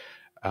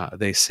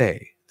 They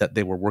say that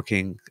they were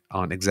working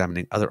on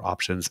examining other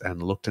options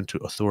and looked into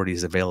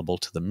authorities available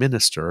to the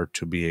minister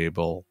to be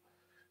able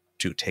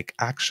to take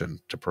action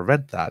to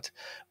prevent that,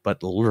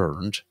 but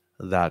learned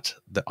that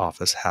the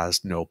office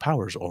has no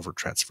powers over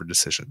transfer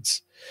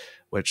decisions,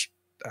 which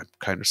I'm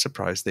kind of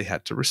surprised they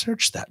had to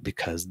research that,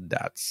 because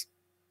that's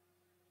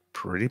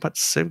pretty much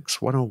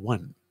Civics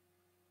 101.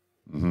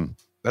 Mm-hmm.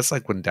 That's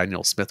like when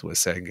Daniel Smith was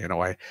saying,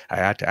 I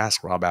had to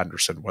ask Rob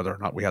Anderson whether or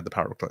not we had the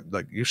power.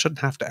 Like, you shouldn't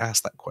have to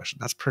ask that question.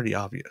 That's pretty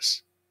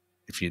obvious.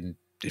 If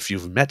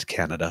you've met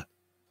Canada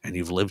and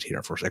you've lived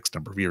here for X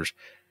number of years,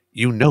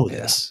 you know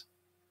this.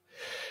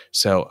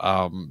 So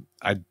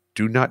I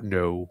do not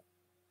know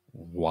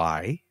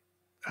why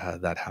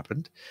that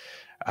happened.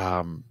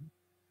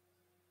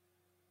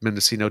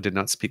 Mendici-no did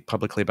not speak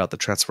publicly about the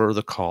transfer or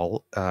the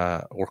call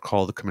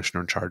the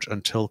commissioner in charge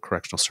until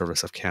Correctional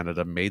Service of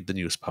Canada made the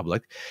news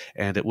public,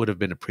 and it would have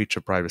been a breach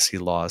of privacy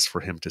laws for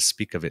him to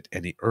speak of it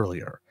any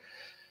earlier.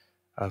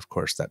 Of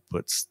course, that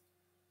puts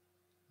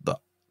the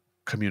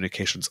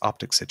communications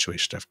optic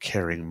situation of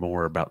caring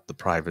more about the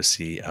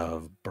privacy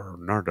of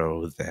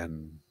Bernardo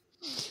than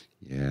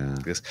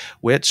this,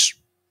 which,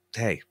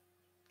 hey,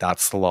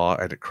 that's the law,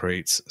 and it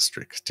creates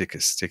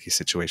sticky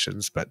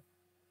situations, but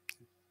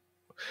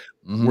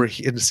we're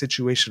in a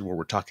situation where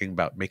we're talking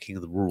about making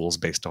the rules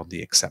based on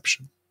the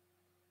exception.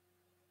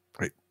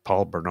 Right?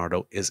 Paul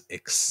Bernardo is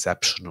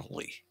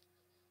exceptionally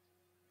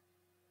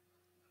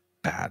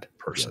bad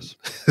person.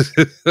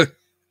 Yes.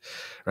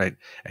 Right?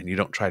 And you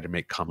don't try to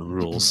make common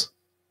rules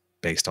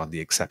based on the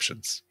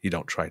exceptions. You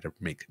don't try to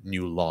make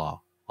new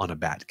law on a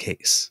bad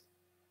case.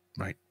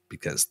 Right?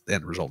 Because the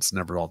end result's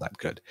never all that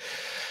good.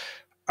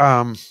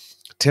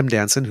 Tim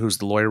Danson, who's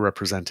the lawyer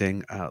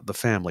representing the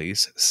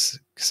families,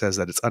 says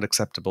that it's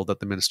unacceptable that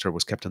the minister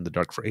was kept in the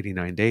dark for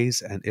 89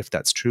 days. And if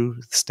that's true,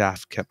 the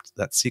staff kept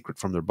that secret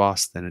from their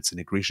boss, then it's an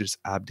egregious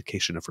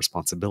abdication of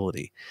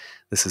responsibility.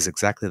 This is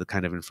exactly the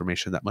kind of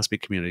information that must be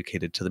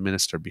communicated to the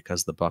minister,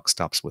 because the buck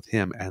stops with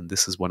him. And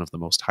this is one of the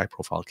most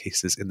high-profile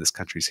cases in this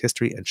country's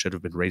history and should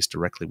have been raised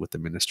directly with the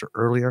minister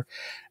earlier.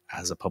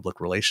 As a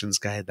public relations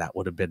guy, that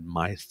would have been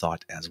my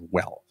thought as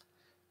well.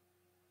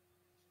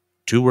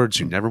 2 words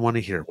you never want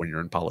to hear when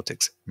you're in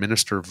politics: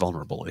 minister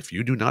vulnerable. If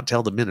you do not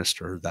tell the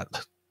minister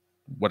that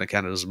one of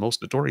Canada's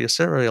most notorious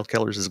serial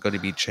killers is going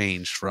to be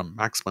changed from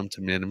maximum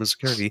to minimum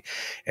security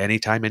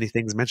anytime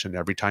anything's mentioned,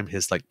 every time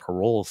his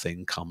parole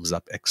thing comes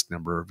up X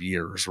number of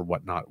years or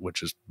whatnot,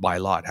 which is by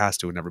law it has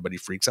to, and everybody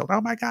freaks out.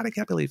 Oh my God, I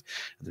can't believe.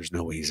 And there's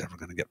no way he's ever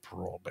going to get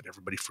parole, but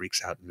everybody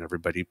freaks out, and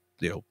everybody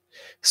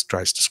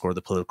tries to score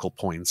the political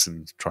points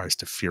and tries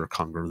to fear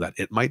conquer that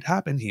it might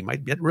happen. He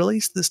might get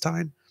released this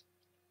time.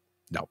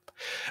 Nope.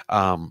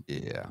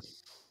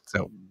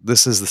 So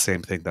this is the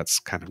same thing that's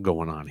kind of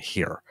going on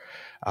here.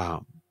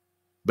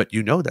 But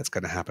that's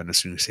going to happen as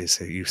soon as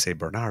you say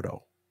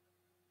Bernardo.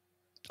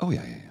 Oh,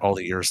 yeah. All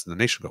the ears in the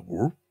nation go,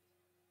 whoop.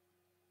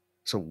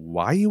 So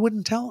why you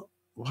wouldn't tell?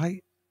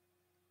 Why?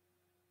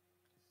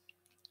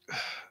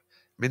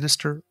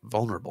 Minister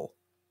vulnerable.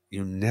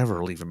 You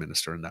never leave a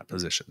minister in that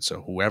position.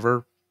 So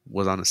whoever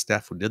was on a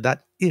staff who did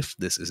that, if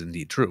this is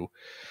indeed true,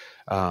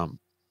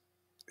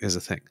 is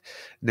a thing.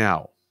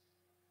 Now,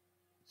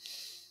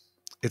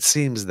 it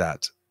seems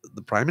that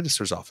the Prime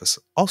Minister's office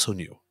also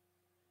knew.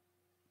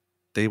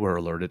 They were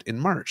alerted in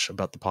March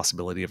about the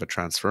possibility of a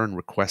transfer and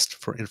request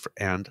for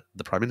and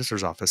the Prime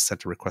Minister's office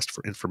sent a request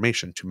for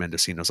information to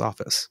Mendici-no's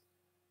office.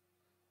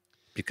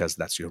 Because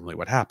that's usually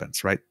what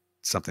happens, right?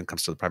 Something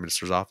comes to the Prime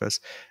Minister's office,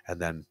 and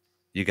then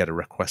you get a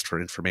request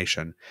for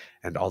information,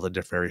 and all the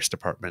various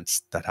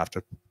departments that have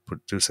to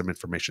do some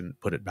information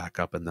put it back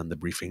up, and then the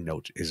briefing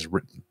note is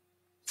written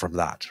from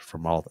that,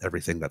 from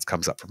everything that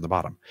comes up from the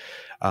bottom.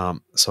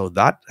 So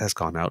that has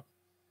gone out.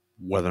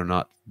 Whether or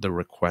not the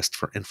request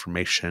for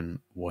information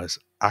was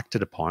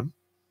acted upon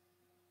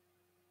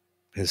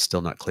is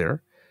still not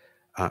clear.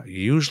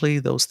 Usually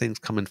those things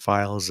come in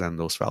files, and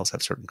those files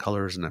have certain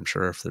colors, and I'm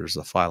sure if there's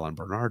a file on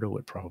Bernardo,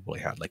 it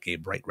probably had a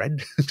bright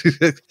red.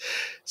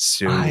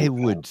 So I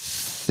would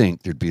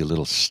think there'd be a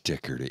little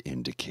sticker to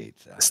indicate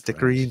that. A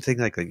stickery thing,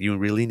 like you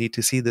really need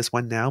to see this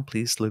one now.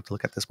 Please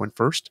look at this one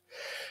first.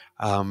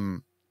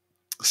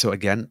 So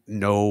again,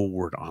 no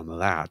word on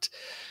that.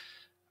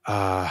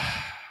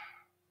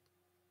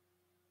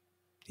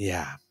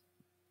 Yeah.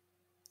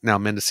 Now,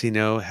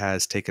 Mendici-no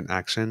has taken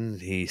action.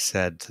 He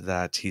said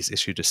that he's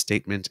issued a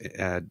statement.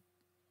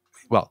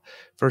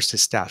 First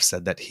his staff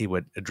said that he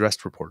would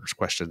address reporters'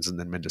 questions, and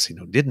then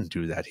Mendici-no didn't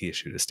do that. He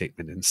issued a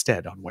statement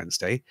instead on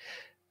Wednesday.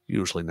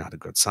 Usually not a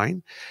good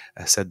sign.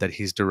 Said that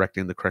he's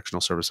directing the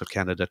Correctional Service of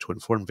Canada to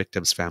inform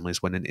victims'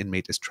 families when an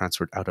inmate is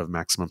transferred out of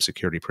maximum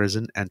security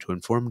prison, and to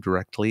inform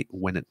directly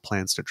when it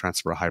plans to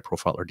transfer a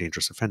high-profile or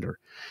dangerous offender.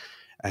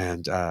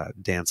 And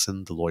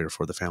Danson, the lawyer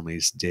for the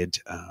families, did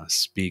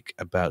speak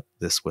about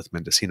this with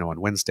Mendici-no on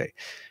Wednesday.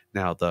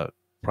 Now, the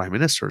Prime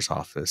Minister's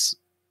office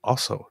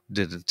also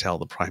didn't tell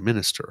the Prime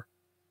Minister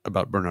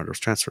about Bernardo's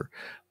transfer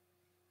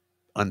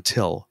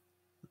until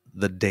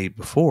the day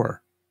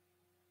before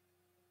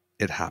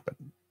it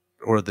happened,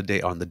 or the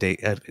day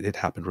it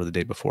happened, or the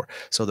day before.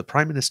 So the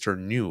Prime Minister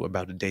knew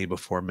about a day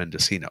before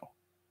Mendici-no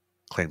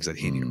claims that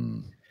he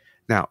knew.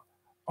 Now,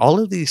 all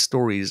of these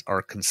stories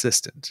are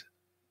consistent,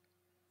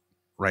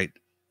 right?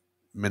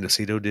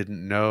 Mendocino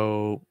didn't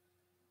know.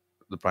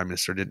 The Prime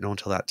Minister didn't know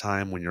until that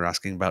time. When you're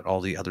asking about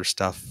all the other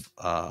stuff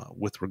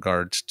with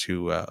regards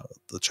to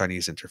the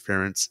Chinese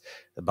interference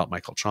about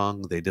Michael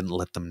Chong, they didn't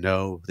let them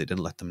know. They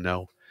didn't let them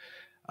know.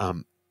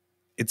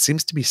 It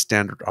seems to be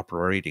standard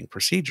operating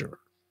procedure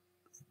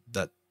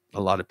that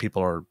a lot of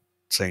people are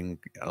saying,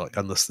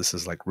 unless this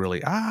is like really,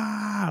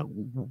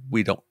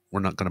 we're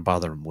not going to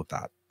bother them with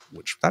that,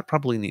 which that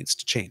probably needs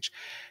to change.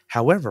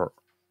 However,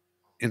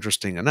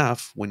 interesting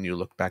enough, when you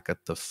look back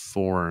at the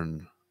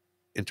foreign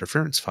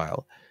interference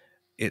file,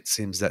 it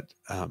seems that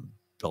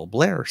Bill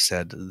Blair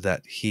said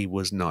that he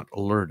was not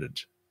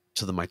alerted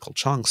to the Michael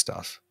Chong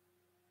stuff.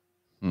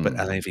 But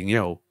Alain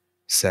Vigneault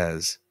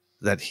says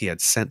that he had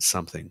sent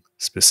something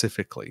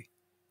specifically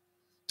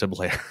to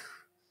Blair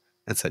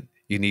and said,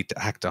 you need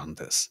to act on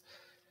this.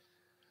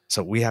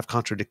 So we have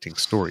contradicting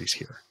stories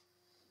here.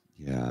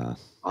 Yeah.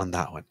 On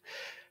that one,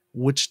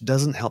 which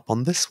doesn't help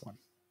on this one.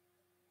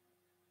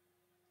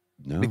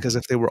 No. Because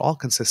if they were all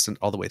consistent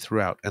all the way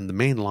throughout, and the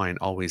main line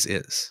always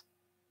is,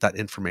 that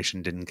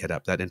information didn't get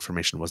up, that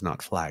information was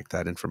not flagged,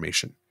 that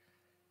information.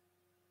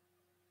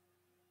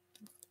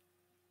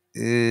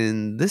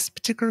 In this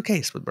particular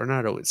case with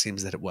Bernardo, it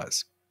seems that it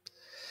was.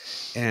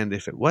 And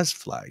if it was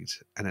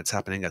flagged, and it's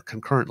happening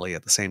concurrently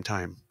at the same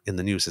time in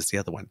the news as the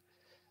other one,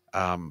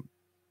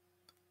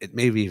 it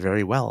may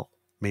very well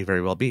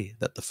be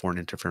that the foreign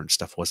interference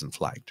stuff wasn't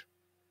flagged.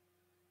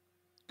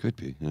 Could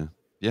be, yeah.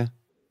 Yeah.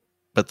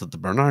 But that the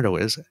Bernardo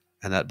is,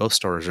 and that both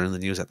stories are in the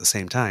news at the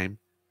same time,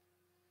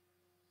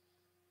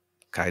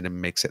 kind of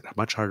makes it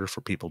much harder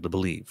for people to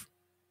believe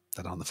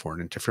that on the foreign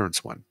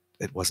interference one,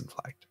 it wasn't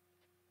flagged.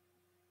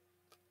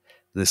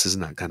 This is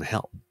not going to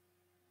help.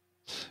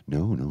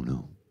 No.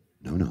 Man,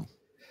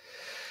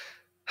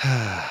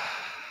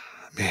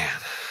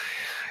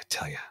 I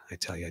tell you.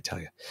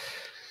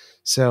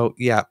 So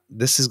yeah,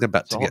 this is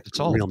about to get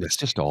real messy. It's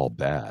just all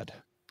bad.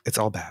 It's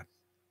all bad.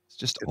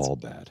 It's all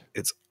bad.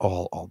 It's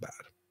all bad.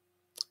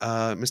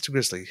 Mr.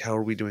 Grizzly, how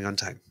are we doing on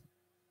time?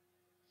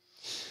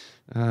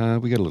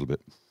 We got a little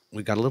bit.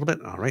 We got a little bit?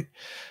 All right.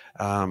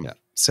 Yeah.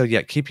 So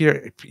yeah, keep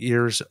your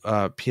ears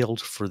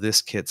peeled for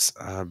this, kids,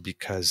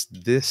 because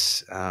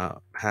this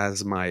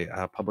has my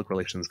public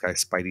relations guy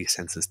Spidey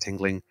senses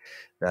tingling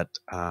that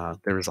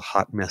there is a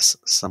hot mess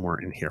somewhere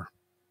in here.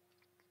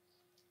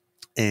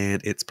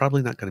 And it's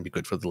probably not going to be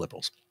good for the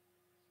Liberals.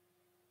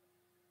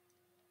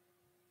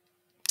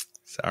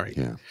 Sorry.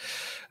 Yeah.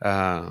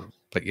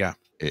 But yeah.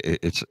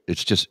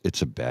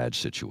 It's a bad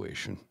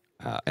situation.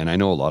 And I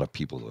know a lot of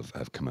people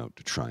have come out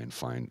to try and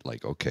find,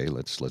 like, okay,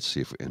 let's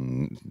see if,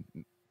 and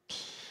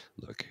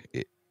look,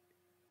 it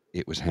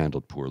was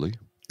handled poorly.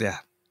 Yeah.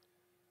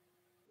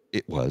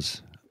 It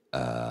was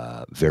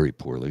very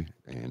poorly,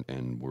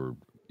 and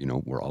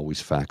we're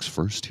always facts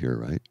first here,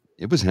 right?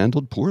 It was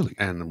handled poorly.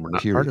 And we're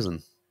not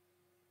partisan.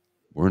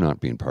 We're not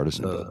being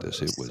partisan about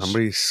this. It was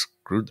somebody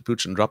screwed the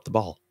pooch and dropped the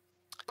ball,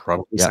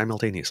 probably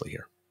simultaneously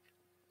here.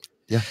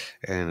 Yeah.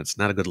 And it's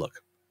not a good look.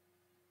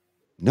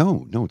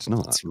 No, it's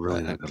not. It's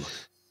really not a good look.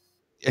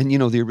 And,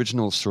 the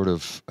original sort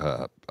of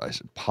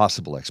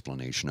possible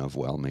explanation of,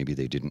 well, maybe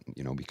they didn't,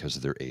 because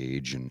of their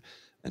age and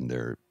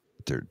their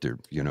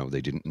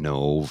they didn't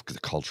know the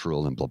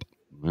cultural and blah,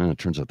 blah. Well, it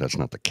turns out that's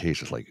not the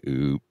case. It's like,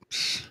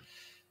 oops.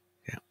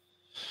 Yeah.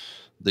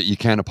 That you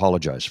can't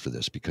apologize for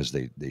this because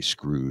they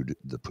screwed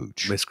the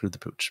pooch. They screwed the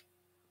pooch.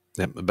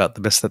 Yeah, about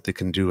the best that they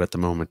can do at the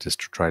moment is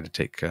to try to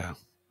take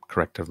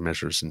corrective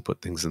measures and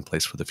put things in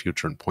place for the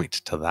future and point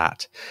to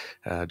that.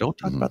 Don't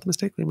talk about the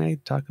mistake we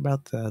made. Talk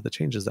about the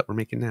changes that we're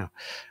making now.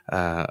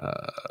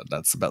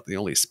 That's about the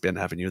only spin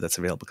avenue that's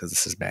available because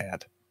this is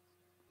bad.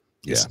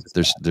 Yeah,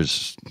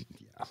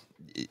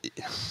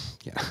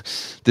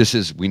 This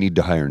is, we need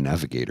to hire a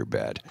navigator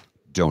bad.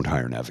 Don't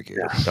hire a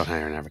navigator. Yeah, don't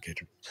hire a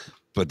navigator.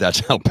 But that's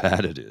how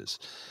bad it is.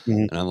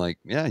 And I'm like,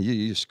 yeah,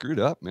 you screwed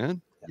up,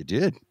 man. You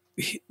did.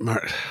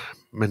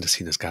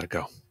 Mendocino's got to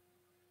go.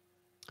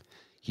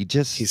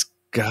 He's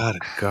got to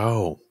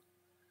go.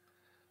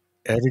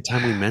 Every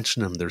time we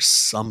mention him, there's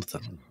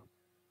something.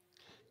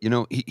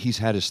 He's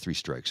had his 3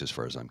 strikes as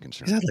far as I'm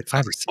concerned. He's had like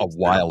 5 or 6 a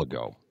while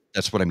ago.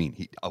 That's what I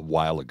mean. A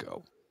while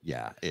ago.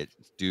 Yeah,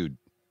 dude,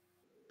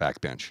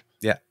 backbench.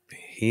 Yeah,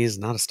 he's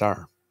not a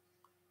star.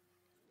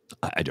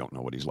 I don't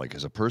know what he's like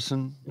as a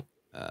person,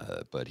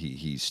 but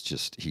he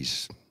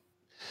seems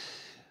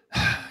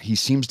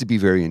to be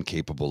very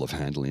incapable of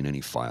handling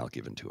any file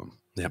given to him.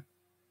 Yep.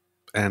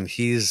 And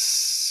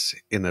he's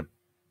in a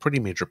pretty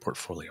major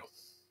portfolio.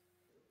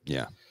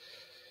 Yeah.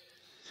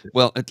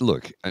 Well,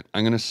 look, I'm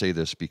going to say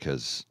this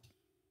because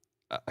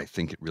I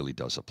think it really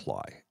does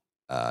apply.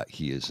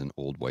 He is an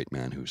old white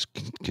man who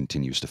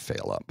continues to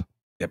fail up.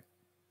 Yep.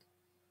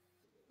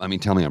 I mean,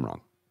 tell me I'm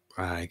wrong.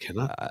 I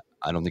cannot.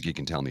 I don't think you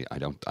can tell me. I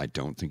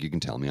don't think you can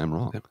tell me I'm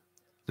wrong. Yep.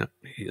 No,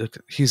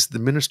 he's the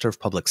Minister of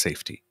Public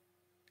Safety.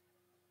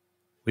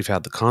 We've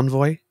had the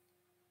convoy.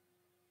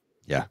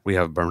 Yeah. We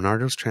have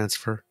Bernardo's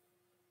transfer.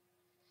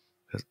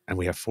 And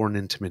we have foreign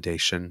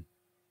intimidation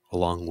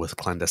along with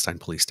clandestine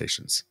police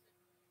stations.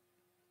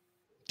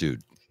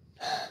 Dude,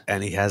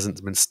 And he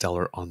hasn't been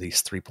stellar on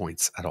these 3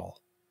 points at all.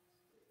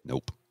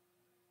 Nope.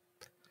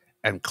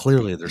 And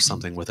clearly there's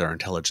something with our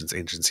intelligence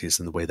agencies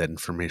and the way that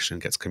information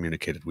gets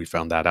communicated. We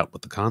found that out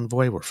with the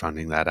convoy. We're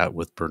finding that out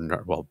with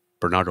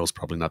Bernardo's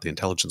probably not the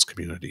intelligence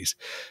communities,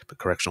 but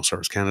Correctional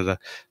Service Canada.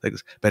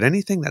 But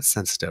anything that's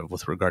sensitive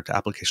with regard to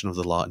application of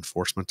the law,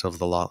 enforcement of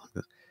the law,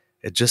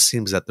 it just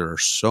seems that there are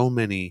so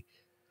many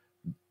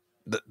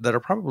that are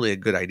probably a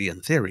good idea in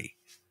theory.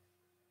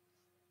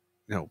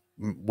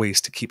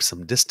 Ways to keep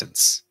some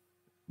distance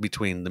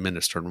between the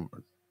minister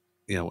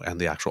and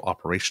the actual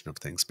operation of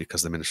things,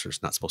 because the minister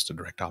is not supposed to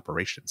direct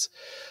operations.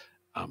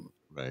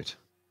 Right.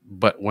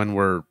 But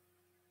when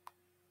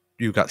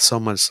you've got so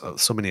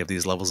many of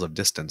these levels of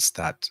distance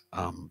that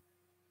a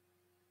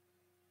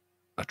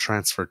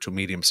transfer to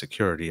medium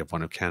security of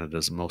one of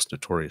Canada's most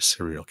notorious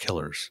serial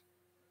killers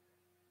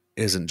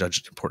isn't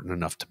judged important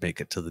enough to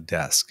make it to the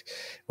desk,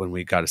 when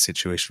we got a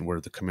situation where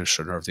the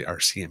commissioner of the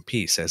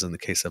RCMP says, in the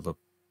case of a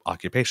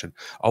occupation,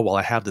 oh, well,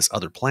 I have this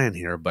other plan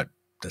here, but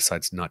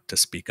decides not to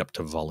speak up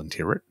to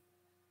volunteer it,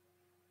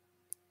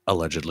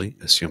 allegedly,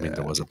 assuming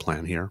there was a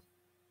plan here,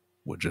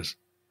 which is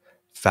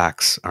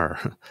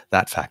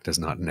that fact is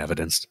not in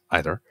evidence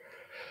either.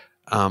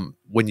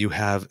 When you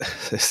have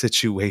a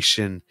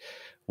situation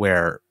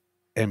where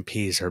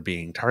MPs are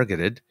being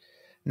targeted,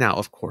 now,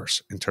 of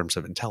course, in terms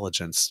of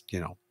intelligence,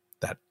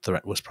 that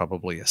threat was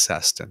probably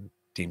assessed and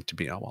deemed to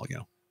be,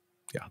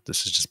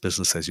 this is just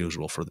business as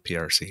usual for the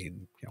PRC,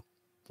 and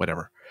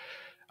whatever.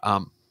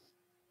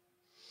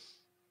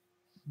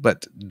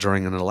 But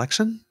during an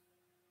election,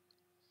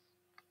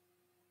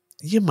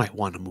 you might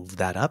want to move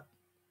that up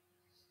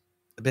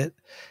a bit.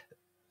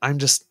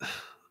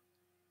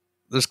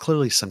 There's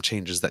clearly some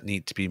changes that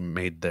need to be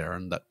made there,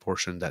 and that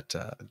portion that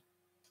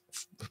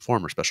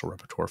former Special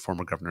Rapporteur,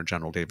 former Governor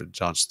General David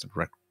Johnston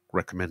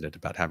recommended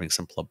about having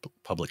some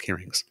public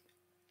hearings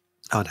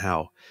on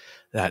how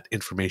that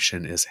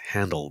information is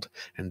handled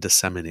and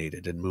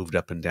disseminated and moved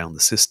up and down the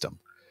system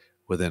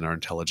within our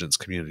intelligence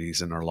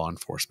communities and our law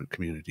enforcement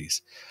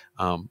communities,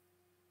 and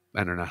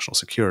our national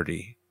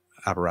security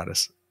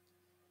apparatus,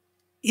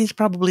 is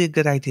probably a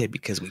good idea,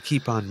 because we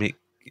keep on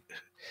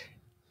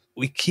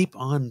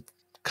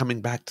coming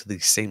back to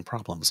these same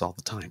problems all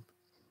the time.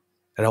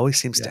 It always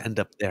seems to end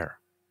up there.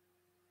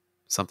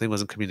 Something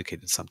wasn't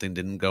communicated. Something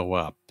didn't go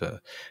up.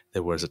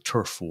 There was a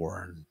turf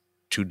war, and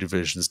two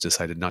divisions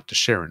decided not to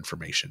share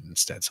information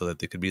instead, so that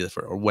they could be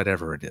there or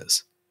whatever it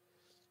is.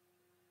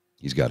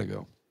 He's got to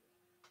go.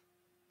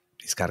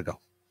 He's got to go.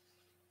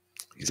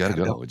 He's got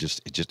to go.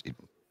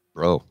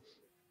 Bro,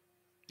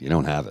 you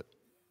don't have it.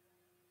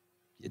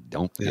 You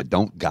don't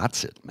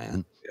gots it,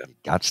 man. Yep. You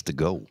gots to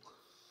go.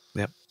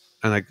 Yep.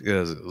 And like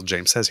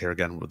James says here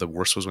again, the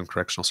worst was when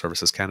Correctional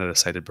Services Canada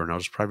cited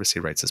Bernardo's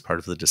privacy rights as part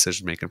of the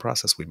decision-making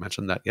process. We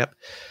mentioned that, yep.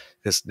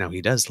 Because now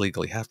he does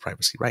legally have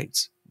privacy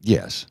rights.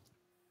 Yes.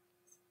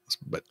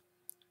 But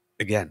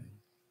again,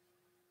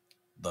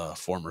 the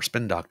former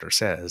spin doctor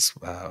says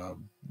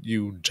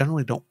you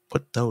generally don't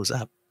put those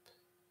up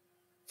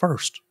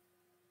first.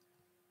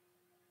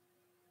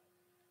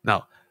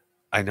 Now,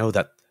 I know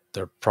that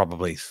they're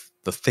probably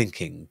the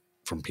thinking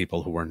from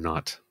people who are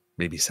not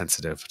maybe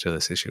sensitive to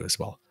this issue as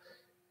well.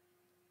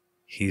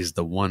 He's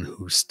the one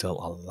who's still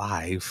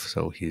alive,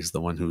 so he's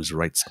the one whose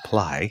rights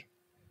apply.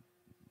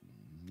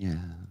 Yeah.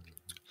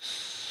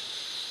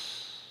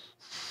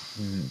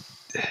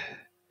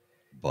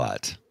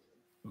 But.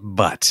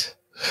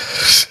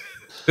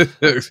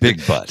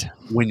 Big but.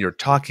 When you're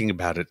talking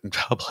about it in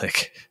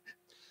public.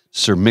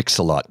 Sir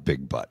Mix-a-Lot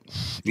big butt.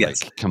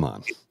 Yes. Like, come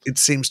on. It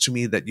seems to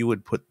me that you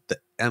would put the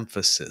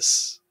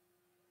emphasis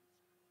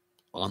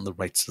on the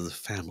rights of the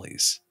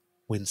families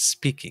when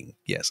speaking.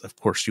 Yes, of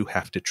course, you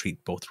have to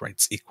treat both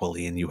rights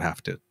equally, and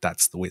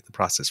that's the way the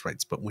process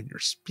writes. But when you're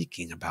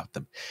speaking about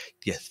them,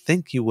 do you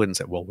think you wouldn't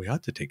say, well, we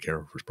ought to take care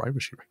of his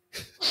privacy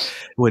rights?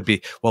 It would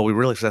be, well, we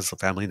really, that's the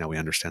family. Now we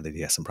understand that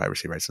he has some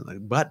privacy rights,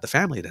 but the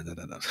family, no.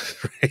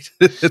 Right?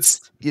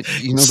 It's,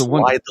 the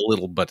one, slide the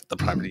little but the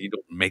privacy. You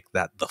don't make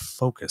that the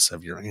focus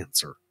of your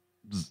answer.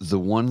 The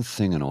one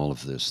thing in all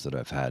of this that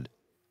I've had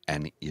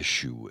an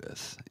issue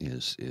with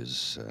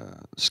is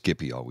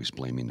Skippy always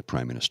blaming the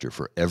Prime Minister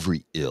for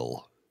every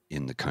ill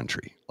in the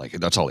country. Like,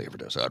 that's all he ever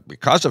does.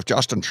 Because of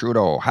Justin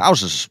Trudeau,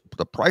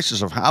 the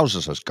prices of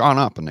houses has gone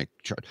up, and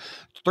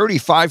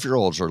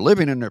 35-year-olds are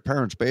living in their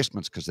parents'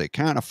 basements because they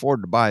can't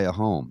afford to buy a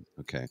home.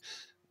 Okay,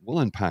 we'll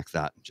unpack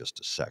that in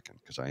just a second,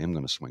 because I am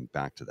going to swing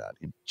back to that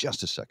in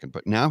just a second.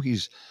 But now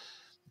he's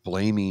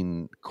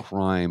blaming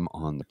crime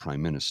on the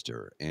Prime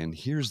Minister. And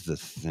here's the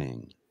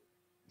thing.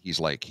 He's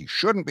like, he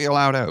shouldn't be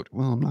allowed out.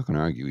 Well, I'm not going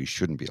to argue he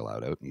shouldn't be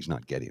allowed out, and he's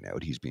not getting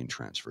out. He's being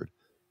transferred.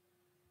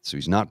 So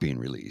he's not being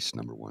released,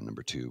 number one.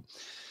 Number two,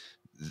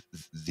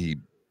 the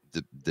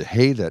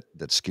hay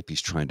that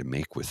Skippy's trying to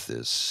make with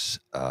this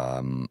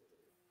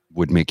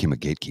would make him a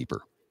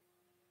gatekeeper.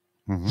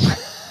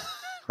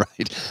 Mm-hmm.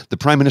 Right? The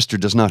Prime Minister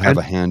does not have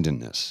a hand in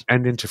this.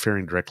 And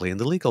interfering directly in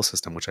the legal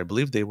system, which I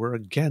believe they were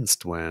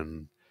against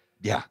when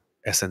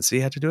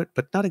SNC had to do it,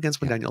 but not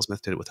against when Danielle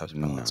Smith did it with House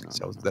Policy.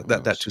 So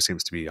that too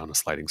seems to be on a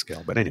sliding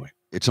scale. But anyway.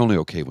 It's only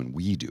okay when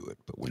we do it,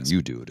 but when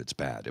you do it, it's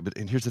bad.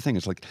 And here's the thing.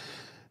 It's like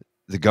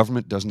the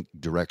government doesn't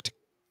direct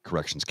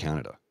Corrections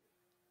Canada.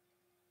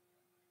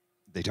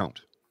 They don't.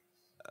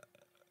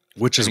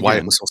 Which is why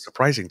it was so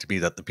surprising to me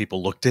that the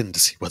people looked in to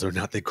see whether or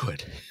not they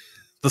could.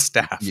 The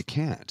staff. You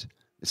can't.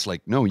 It's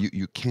like, no,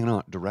 you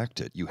cannot direct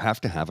it. You have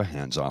to have a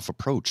hands-off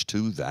approach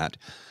to that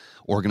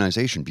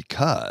organization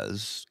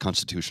because,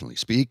 constitutionally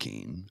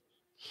speaking,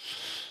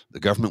 the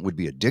government would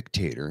be a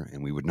dictator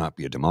and we would not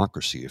be a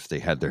democracy if they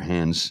had their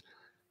hands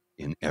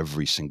in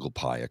every single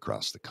pie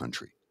across the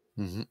country.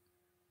 Mm-hmm.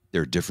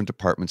 There are different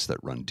departments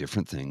that run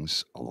different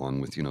things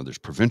along with, there's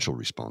provincial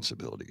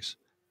responsibilities.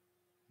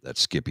 That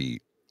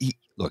Skippy,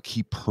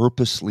 he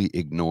purposely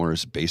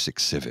ignores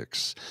basic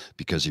civics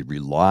because he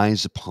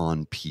relies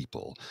upon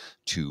people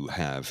to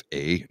have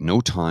no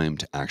time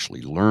to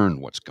actually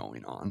learn what's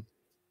going on.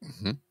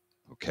 Mm-hmm.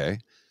 Okay.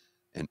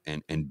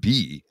 And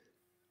B,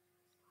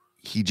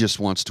 he just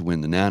wants to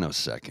win the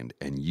nanosecond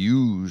and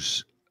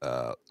use,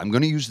 I'm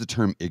going to use the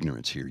term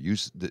ignorance here,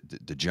 use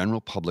the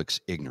general public's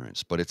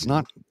ignorance, but it's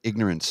not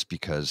ignorance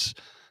because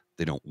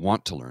they don't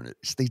want to learn it.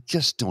 It's they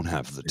just don't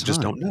have the time. They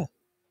just don't know.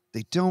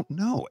 They don't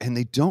know, and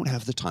they don't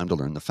have the time to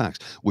learn the facts,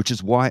 which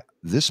is why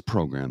this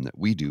program that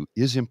we do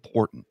is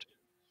important.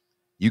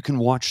 You can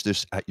watch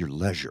this at your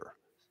leisure.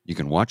 You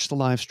can watch the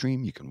live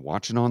stream. You can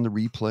watch it on the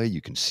replay.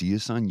 You can see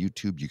us on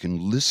YouTube. You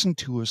can listen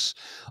to us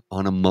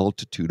on a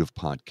multitude of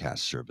podcast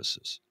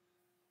services.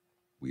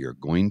 We are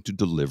going to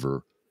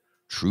deliver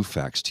true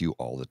facts to you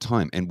all the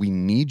time, and we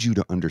need you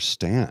to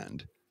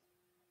understand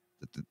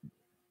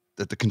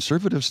that the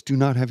conservatives do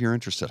not have your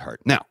interests at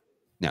heart. Now,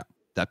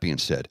 that being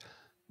said,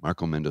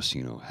 Marco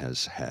Mendocino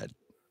has had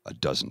a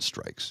dozen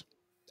strikes,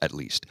 at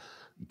least.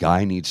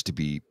 Guy needs to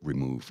be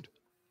removed.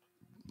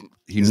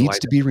 He needs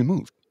to be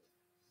removed.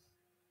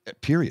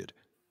 Period.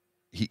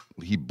 He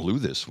blew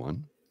this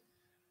one.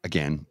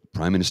 Again,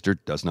 Prime Minister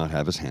does not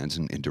have his hands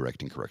in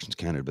directing Corrections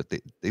Canada, but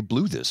they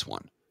blew this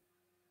one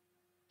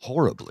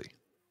horribly.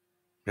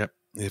 Yep.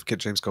 If Kit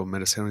James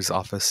Mendocino's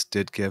office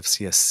did give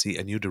CSC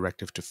a new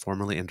directive to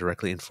formally and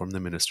directly inform the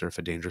minister if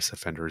a dangerous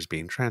offender is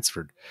being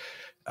transferred.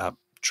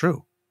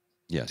 True.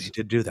 Yes. He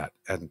did do that.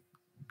 And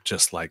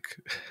just like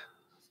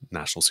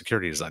national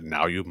security is that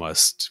now you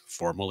must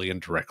formally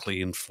and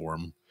directly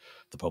inform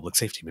the public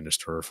safety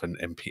minister if an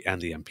MP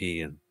and the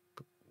MP in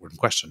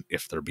question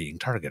if they're being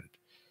targeted.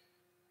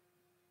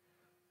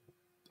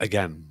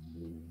 Again,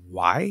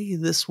 why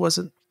this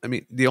wasn't,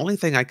 the only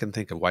thing I can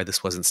think of why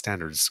this wasn't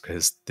standard is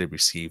because they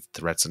received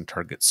threats and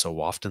targets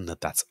so often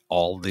that that's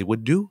all they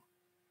would do.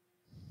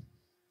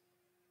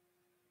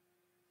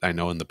 I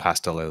know in the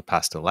past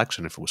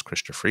election, if it was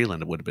Chrystia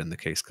Freeland, it would have been the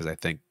case because I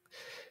think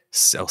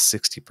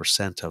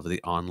 60% of the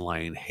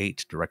online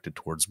hate directed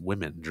towards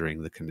women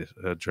during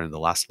the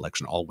last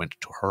election all went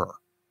to her.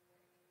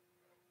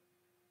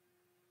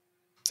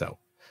 So,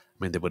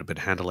 they would have been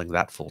handling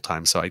that full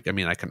time. So, I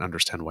can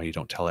understand why you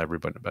don't tell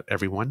everybody, but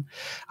everyone.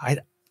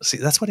 See,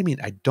 that's what I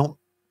mean.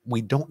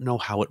 We don't know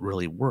how it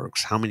really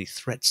works. How many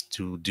threats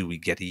do we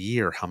get a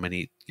year? How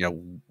many,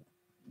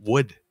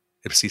 would,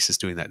 if CSIS is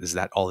doing that, is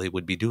that all they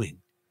would be doing?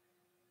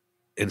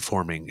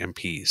 Informing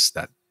MPs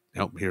that,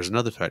 here's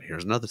another threat,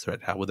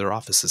 how would their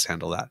offices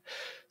handle that?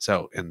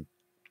 So, and,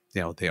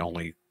 they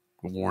only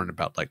warn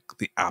about like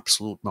the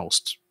absolute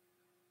most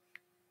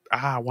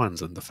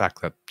ones, and the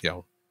fact that,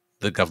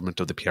 the government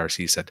of the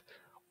PRC said,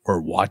 we're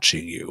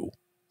watching you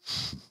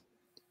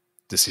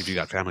to see if you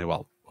got family.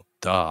 Well,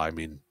 duh,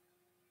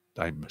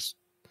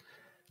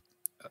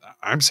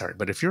 I'm sorry,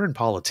 but if you're in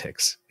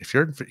politics, if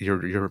you're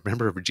a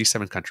member of a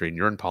G7 country and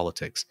you're in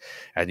politics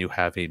and you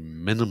have a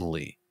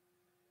minimally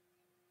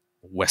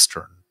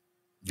Western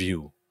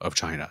view of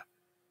China,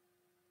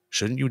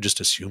 shouldn't you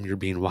just assume you're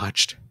being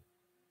watched?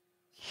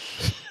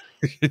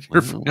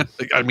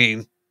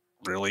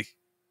 Really?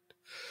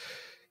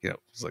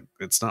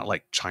 It's not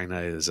like China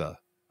is a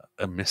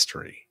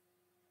mystery.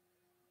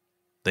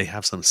 They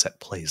have some set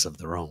plays of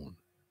their own.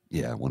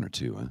 Yeah, one or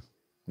two. Huh?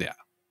 Yeah.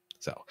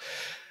 So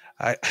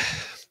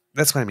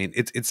that's what I mean.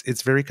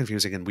 It's very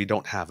confusing, and we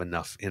don't have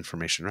enough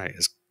information, right?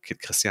 As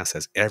Christian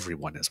says,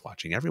 everyone is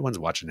watching. Everyone's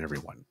watching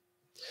everyone.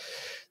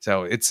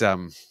 So it's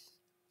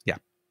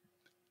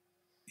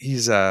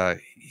he's a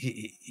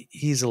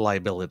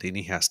liability and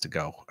he has to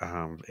go.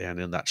 And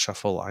in that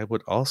shuffle, I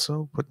would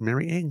also put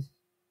Mary Ng.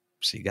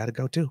 She got to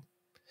go too.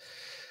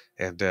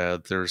 And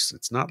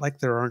it's not like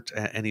there aren't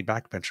any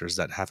backbenchers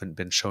that haven't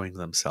been showing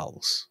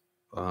themselves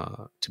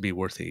to be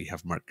worthy. You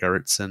have Mark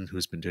Gerritsen,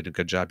 who's been doing a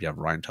good job. You have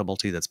Ryan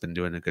Tumulty, that's been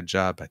doing a good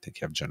job. I think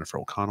you have Jennifer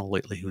O'Connell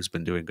lately, who's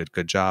been doing a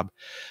good job.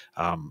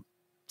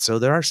 So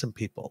there are some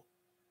people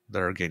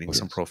that are gaining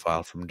some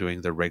profile from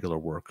doing their regular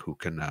work who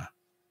can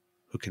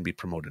be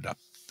promoted up.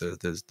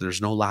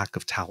 There's no lack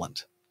of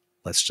talent,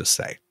 let's just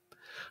say,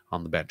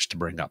 on the bench to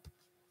bring up.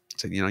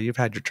 So, you've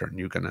had your turn.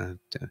 You're going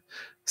to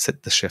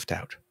sit the shift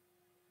out.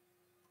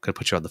 Going to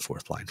put you on the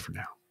fourth line for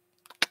now.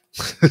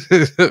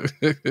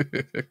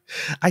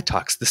 I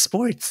talks the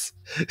sports.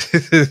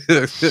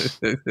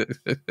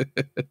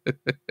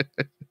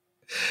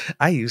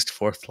 I used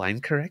fourth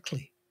line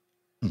correctly.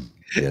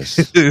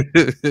 Yes.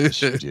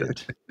 Yes, you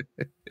did.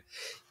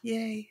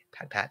 Yay,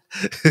 pat.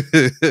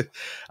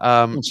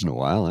 Once in a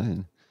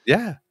while,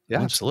 Yeah,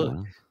 once absolutely.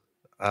 in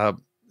a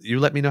while. You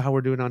let me know how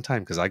we're doing on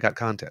time because I got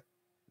content.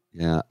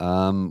 Yeah,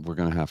 we're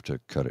gonna have to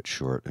cut it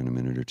short in a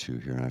minute or two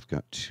here. I've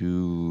got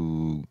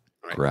two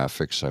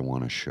graphics I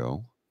want to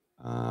show.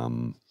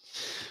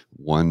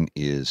 One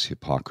is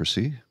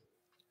hypocrisy,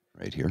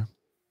 right here.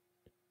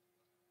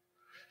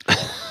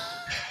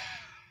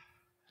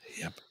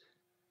 Yep.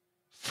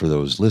 For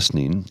those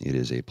listening, it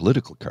is a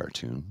political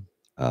cartoon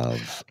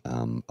of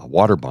a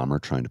water bomber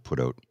trying to put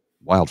out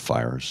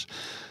wildfires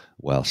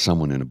while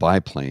someone in a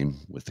biplane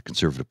with the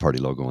Conservative Party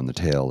logo on the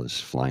tail is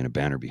flying a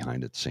banner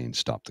behind it saying,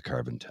 "Stop the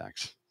carbon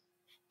tax."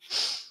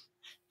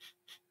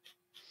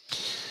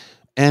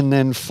 And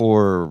then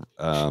for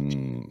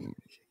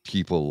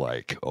people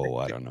like,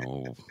 I don't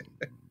know,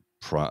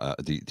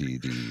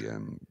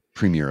 the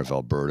Premier of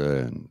Alberta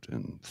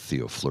and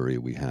Theo Fleury,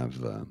 we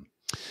have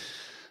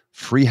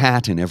free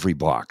hat in every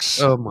box.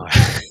 Oh my.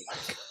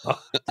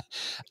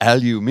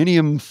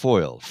 Aluminium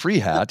foil, free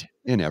hat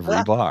in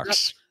every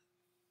box.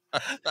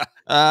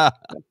 Oh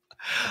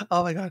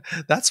my god,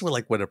 that's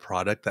when a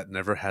product that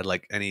never had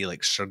any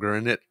sugar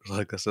in it,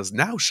 it says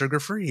now sugar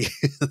free.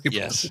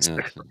 Yes.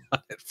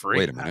 Free.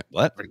 Wait a minute,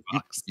 what?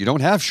 You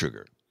don't have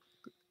sugar.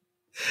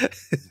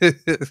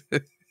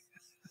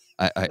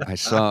 I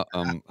saw.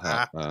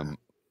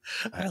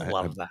 I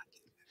love that.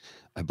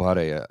 I bought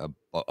a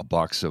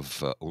box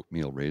of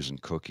oatmeal raisin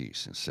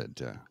cookies and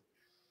said,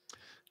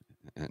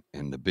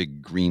 and the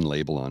big green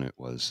label on it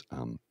was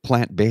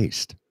plant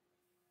based.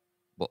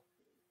 Well,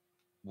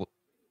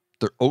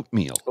 they're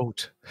oatmeal.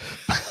 Oat.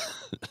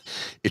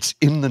 It's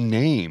in the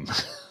name.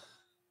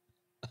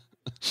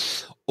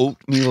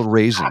 Oatmeal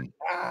raisin.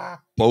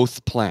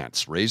 Both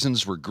plants.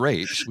 Raisins were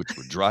grapes, which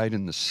were dried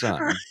in the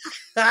sun.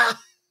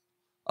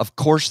 Of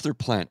course they're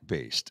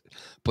plant-based.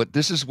 But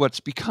this is what's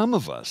become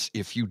of us.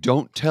 If you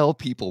don't tell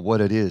people what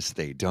it is,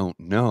 they don't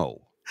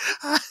know.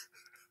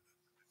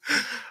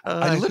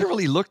 I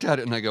literally looked at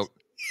it and I go,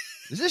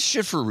 is this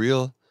shit for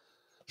real?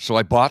 So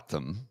I bought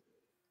them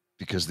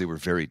because they were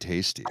very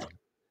tasty.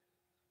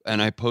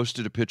 And I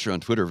posted a picture on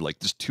Twitter of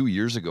this 2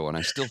 years ago, and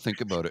I still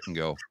think about it and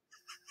go,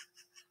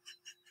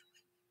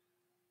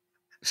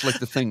 it's like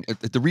the thing.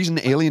 The reason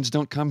aliens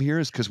don't come here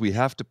is because we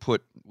have to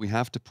put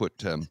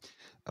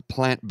a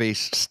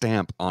plant-based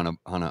stamp on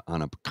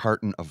a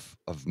carton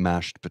of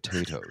mashed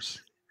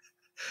potatoes.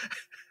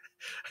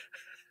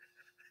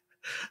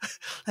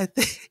 I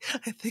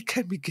think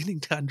I'm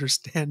beginning to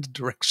understand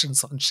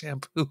directions on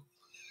shampoo.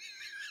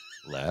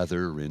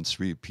 Lather, rinse,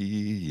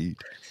 repeat.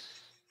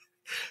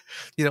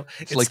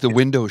 It's like the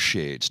window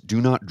shades.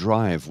 Do not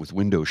drive with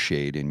window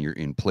shade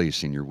in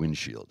place in your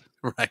windshield.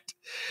 Right.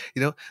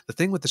 The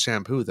thing with the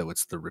shampoo, though,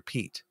 it's the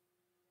repeat.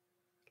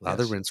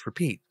 Lather, rinse,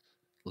 repeat.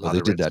 Well,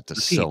 they did that to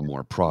sell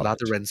more product.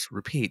 Lather, rinse,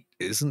 repeat.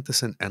 Isn't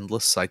this an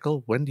endless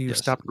cycle? When do you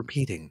stop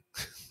repeating?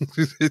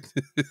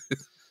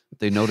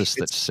 They noticed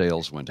that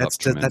sales went up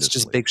tremendously. That's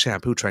just big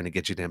shampoo trying to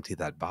get you to empty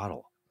that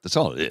bottle. That's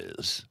all it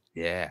is.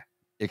 Yeah.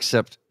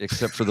 Except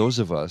for those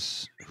of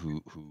us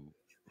who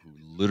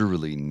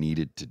literally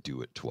needed to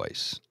do it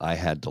twice. I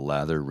had to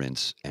lather,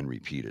 rinse, and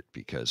repeat it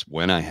because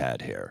when I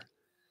had hair,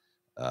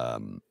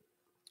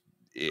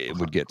 it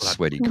would get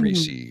sweaty,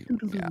 greasy. And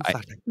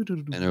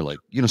they're like,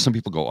 some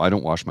people go, I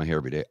don't wash my hair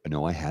every day.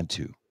 No, I had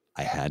to.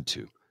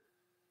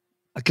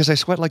 Because I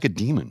sweat like a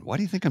demon. Why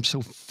do you think I'm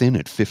so thin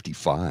at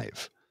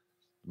 55?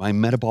 My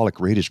metabolic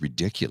rate is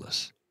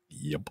ridiculous.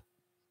 Yep.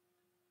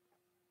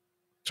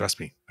 Trust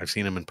me, I've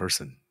seen him in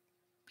person.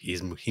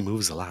 He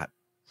moves a lot.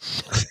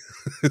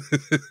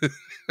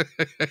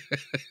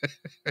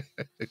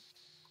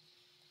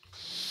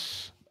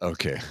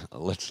 Okay,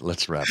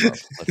 let's wrap up.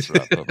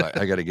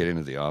 I got to get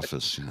into the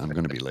office. I'm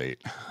going to be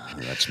late.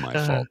 That's my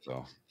fault,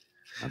 though.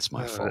 That's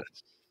my fault.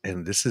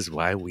 And this is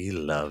why we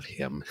love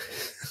him.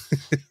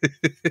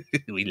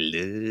 We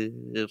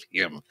love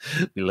him.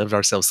 We loved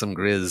ourselves some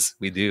Grizz.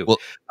 We do. Well,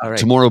 all right.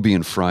 Tomorrow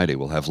being Friday,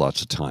 we'll have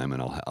lots of time, and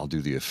I'll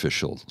do the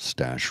official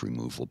stash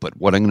removal. But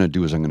what I'm going to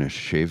do is I'm going to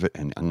shave it,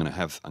 and I'm going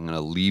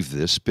to leave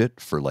this bit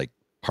for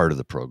part of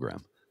the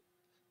program.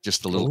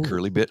 Just the little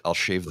curly bit. I'll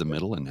shave the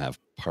middle and have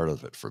part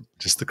of it for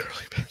just the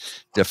curly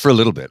bit. Yeah, for a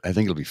little bit. I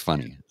think it'll be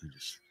funny.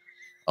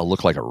 I'll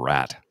look like a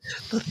rat.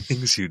 The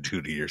things you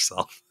do to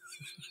yourself.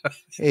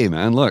 Hey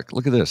man, look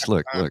at this.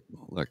 Look.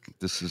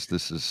 This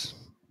is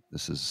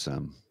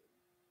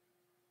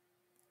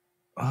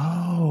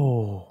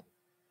Oh,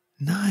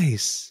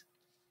 nice.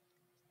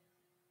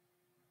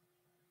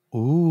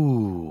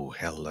 Ooh,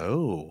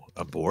 hello.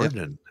 A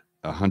Borden.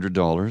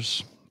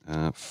 $100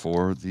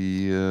 for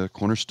the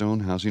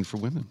Cornerstone Housing for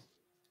Women.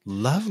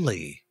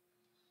 Lovely.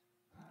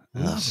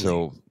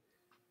 So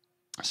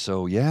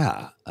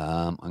yeah,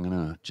 I'm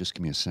gonna just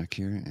give me a sec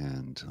here,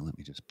 and let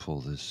me just pull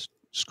this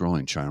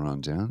scrolling chiron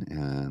down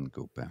and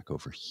go back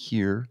over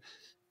here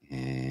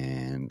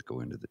and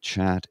go into the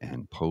chat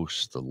and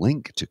post the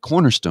link to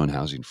Cornerstone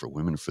Housing for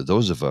Women for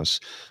those of us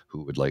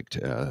who would like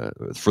to,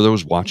 for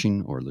those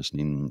watching or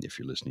listening, if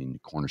you're listening,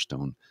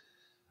 Cornerstone,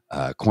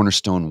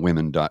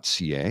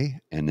 cornerstonewomen.ca,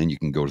 and then you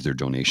can go to their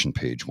donation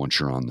page once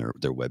you're on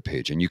their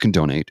webpage, and you can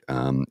donate.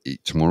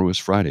 Tomorrow is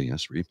Friday,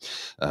 yes, Ree.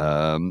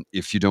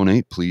 If you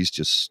donate, please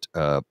just,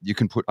 you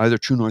can put either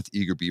True North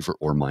Eager Beaver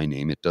or my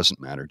name, it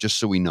doesn't matter, just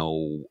so we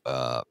know,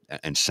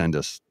 and send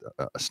us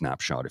a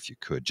snapshot if you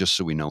could, just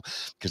so we know,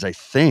 because I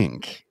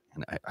think,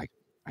 and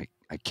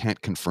I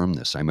can't confirm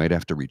this, I might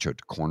have to reach out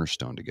to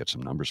Cornerstone to get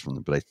some numbers from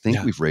them, but I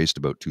think we've raised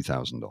about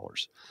 $2,000. Oh,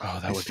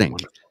 that would be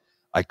wonderful.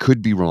 I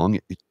could be wrong.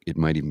 It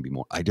might even be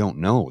more. I don't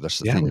know. That's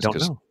the thing. We don't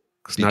know.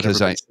 Because not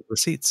everybody sees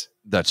receipts.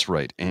 That's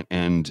right.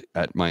 And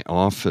at my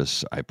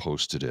office, I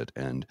posted it,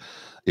 and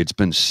it's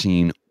been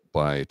seen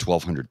by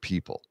 1,200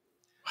 people.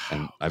 Wow.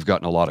 And I've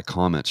gotten a lot of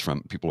comments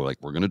from people who are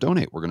like, we're going to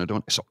donate. We're going to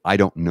donate. So I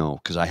don't know,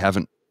 because I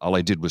haven't, all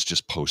I did was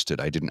just post it.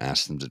 I didn't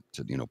ask them to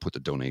put the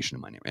donation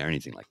in my name or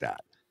anything like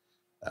that.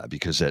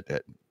 Because I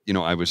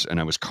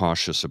was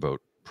cautious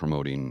about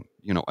promoting,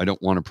 I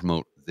don't want to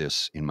promote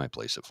this in my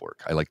place of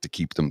work. I like to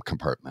keep them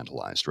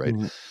compartmentalized, right?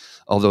 Mm-hmm.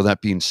 Although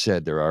that being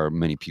said, there are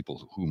many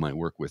people whom I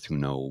work with who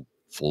know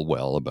full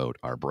well about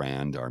our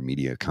brand, our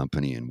media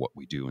company, and what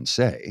we do and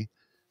say.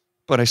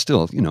 But I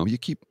still, you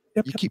keep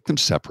them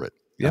separate.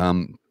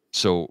 Yep.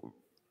 So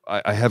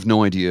I have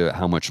no idea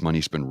how much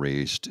money's been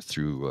raised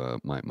through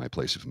my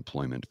place of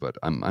employment, but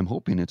I'm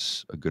hoping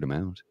it's a good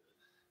amount.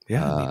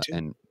 Yeah, me too.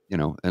 And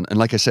and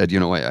like I said,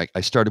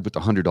 I started with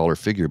the $100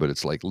 figure, but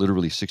it's like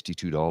literally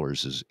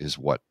 $62 is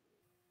what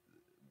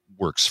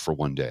works for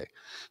one day.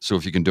 So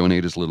if you can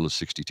donate as little as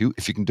 $62,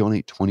 if you can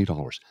donate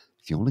 $20,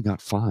 if you only got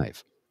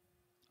 $5,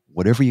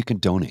 whatever you can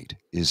donate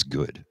is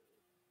good.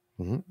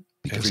 Mm-hmm.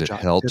 Because it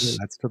helps.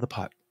 That's to the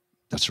pot.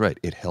 That's right.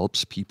 It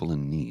helps people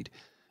in need.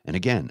 And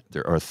again,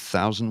 there are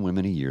 1,000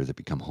 women a year that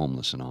become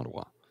homeless in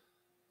Ottawa,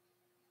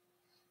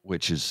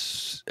 which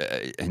is,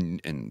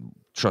 and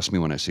trust me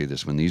when I say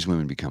this, when these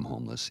women become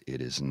homeless,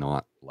 it is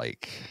not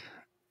like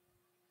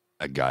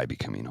a guy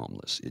becoming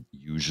homeless. It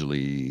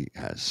usually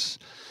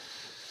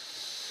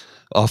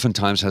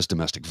oftentimes has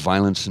domestic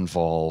violence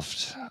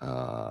involved,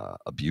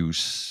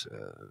 abuse,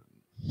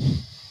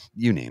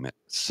 you name it.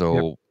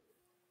 So,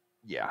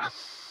 yeah,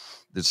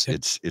 it's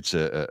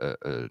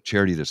a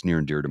charity that's near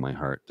and dear to my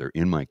heart. They're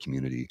in my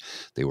community.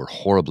 They were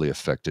horribly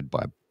affected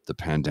by the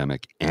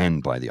pandemic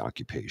and by the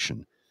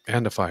occupation.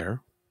 And a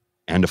fire.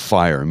 And a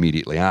fire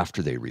immediately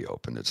after they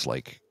reopened. It's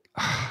like,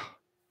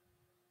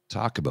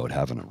 talk about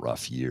having a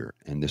rough year.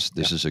 And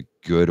this is a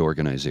good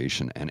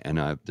organization. And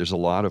there's a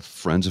lot of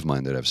friends of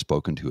mine that I've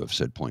spoken to have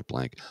said point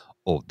blank,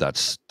 oh,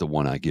 that's the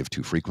one I give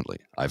to frequently.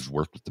 I've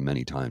worked with them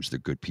many times. They're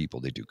good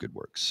people. They do good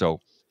work. So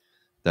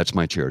that's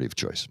my charity of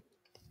choice.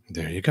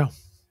 There you go.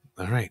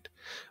 All right.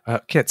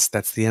 Kits,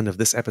 that's the end of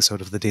this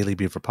episode of the Daily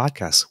Beaver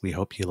podcast. We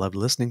hope you loved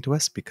listening to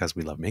us because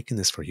we love making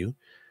this for you.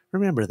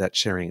 Remember that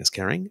sharing is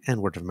caring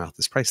and word of mouth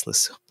is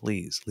priceless.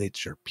 Please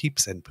let your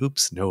peeps and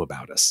poops know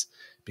about us,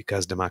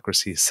 because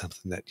democracy is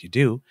something that you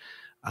do.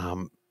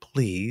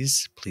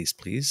 Please, please,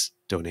 please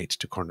donate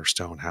to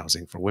Cornerstone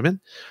Housing for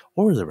Women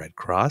or the Red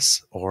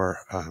Cross, or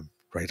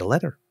write a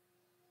letter.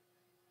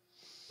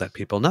 Let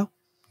people know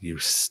you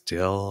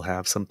still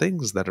have some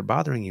things that are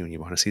bothering you and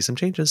you want to see some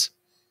changes.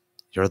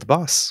 You're the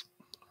boss.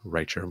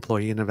 Write your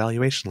employee an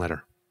evaluation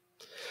letter.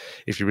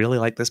 If you really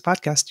like this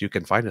podcast, you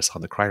can find us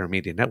on the Crier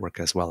Media Network,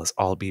 as well as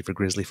all Beaver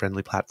Grizzly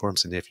friendly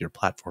platforms. And if your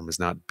platform is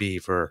not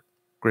Beaver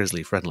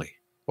Grizzly friendly,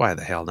 why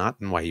the hell not,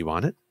 and why you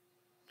want it?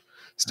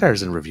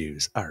 Stars and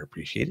reviews are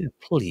appreciated.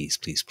 Please,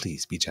 please,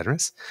 please be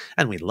generous.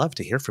 And we'd love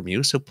to hear from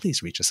you, so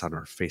please reach us on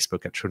our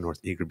Facebook at True North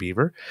Eager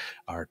Beaver,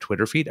 our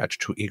Twitter feed at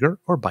True Eager,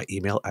 or by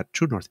email at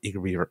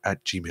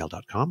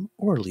truenortheagerbeaver@gmail.com,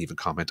 or leave a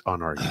comment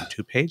on our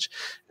YouTube page.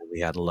 And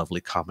we had a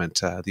lovely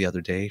comment the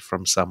other day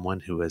from someone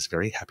who was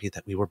very happy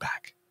that we were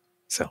back.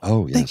 So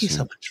thank you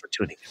so much for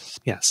tuning in.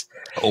 Yes.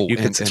 Oh, you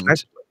can subscribe.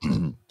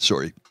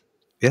 Sorry.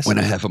 Yes. When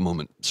I have a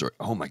moment. Sorry.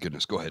 Oh my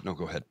goodness. Go ahead. No,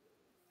 go ahead.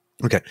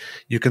 Okay.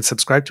 You can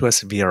subscribe to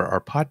us via our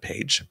pod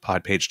page,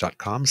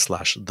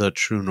 podpage.com/the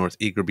True North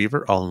Eager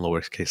Beaver, all in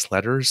lowercase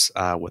letters,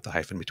 with a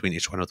hyphen between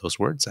each one of those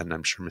words. And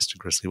I'm sure Mr.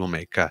 Grizzly will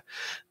make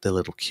the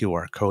little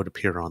QR code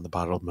appear on the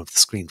bottom of the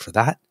screen for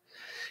that.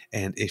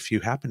 And if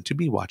you happen to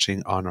be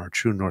watching on our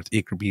True North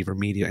Eager Beaver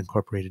Media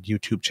Incorporated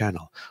YouTube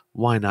channel,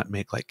 why not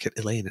make like Kit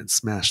Elaine and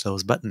smash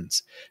those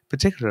buttons,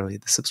 particularly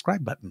the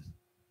subscribe button?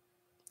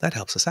 That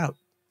helps us out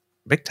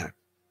big time,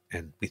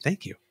 and we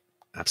thank you.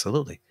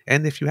 Absolutely.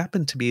 And if you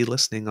happen to be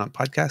listening on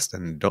podcast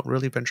and don't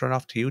really venture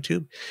off to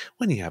YouTube,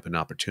 when you have an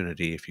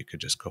opportunity, if you could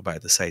just go by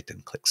the site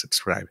and click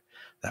subscribe,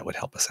 that would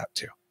help us out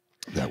too.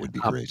 That would be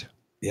great.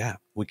 Yeah,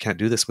 we can't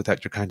do this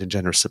without your kind and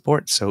generous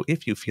support. So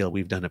if you feel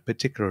we've done a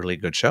particularly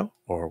good show,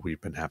 or we've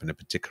been having a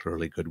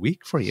particularly good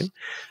week for you,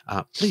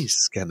 please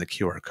scan the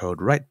QR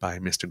code right by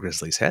Mr.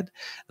 Grizzly's head.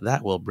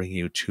 That will bring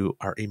you to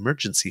our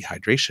emergency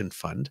hydration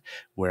fund,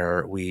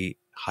 where we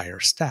hire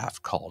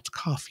staff called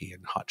coffee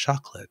and hot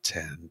chocolate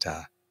and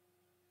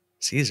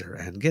Caesar,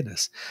 and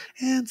Guinness,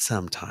 and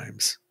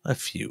sometimes a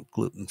few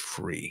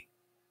gluten-free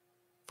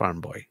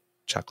Farm Boy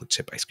chocolate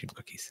chip ice cream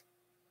cookies.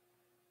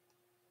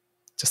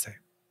 Just say.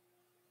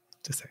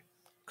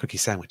 Cookie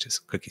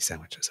sandwiches,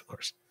 of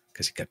course,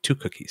 because you got 2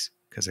 cookies.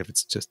 Because if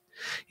it's just,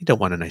 you don't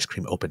want an ice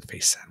cream open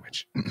face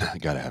sandwich. I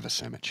got to have a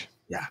sandwich.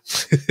 Yeah.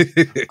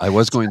 I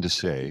was going to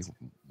say,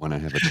 when I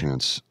have a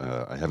chance,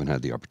 I haven't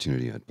had the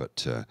opportunity yet,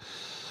 but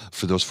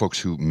for those folks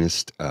who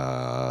missed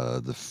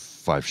the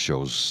 5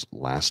 shows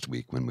last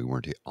week when we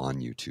weren't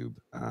on YouTube,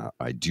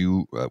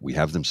 we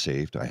have them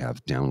saved. I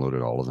have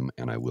downloaded all of them,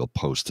 and I will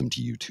post them to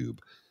YouTube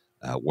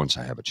once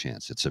I have a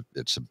chance. It's a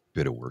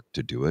bit of work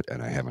to do it,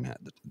 and I haven't had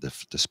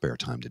the spare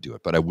time to do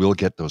it, but I will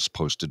get those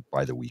posted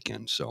by the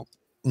weekend. So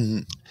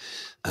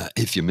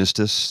if you missed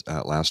us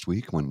last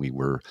week when we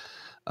were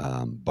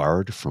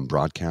barred from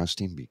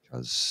broadcasting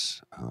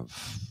because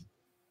of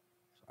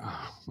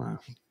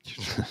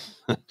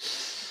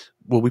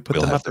will we put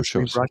we'll them have up as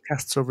free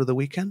broadcasts over the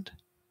weekend?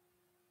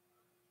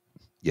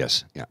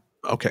 Yes. Yeah.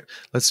 Okay,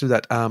 let's do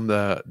that.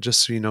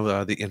 Just so you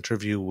know, the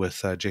interview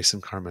with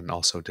Jason Carmen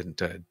also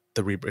didn't.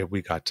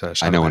 We got.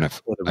 I know, and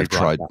I've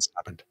tried.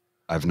 Happened.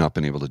 I've not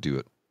been able to do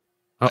it.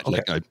 Oh,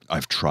 okay.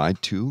 I've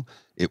tried to.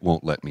 It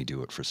won't let me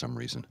do it for some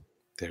reason.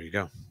 There you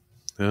go.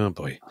 Oh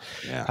boy.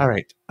 Yeah. All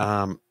right.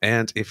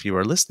 And if you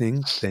are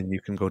listening, then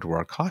you can go to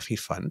our coffee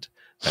fund.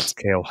 That's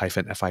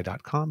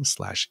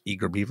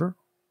ko-fi.com/eagerbeaver.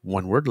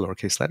 One word,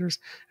 lowercase letters,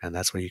 and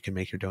that's where you can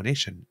make your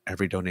donation.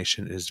 Every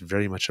donation is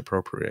very much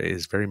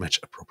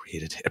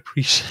appreciated,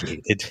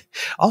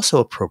 also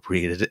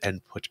appropriated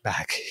and put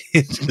back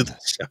into the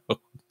show.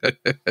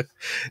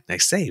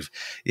 Nice save.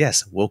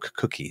 Yes, woke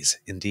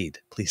cookies, indeed.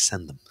 Please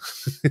send them.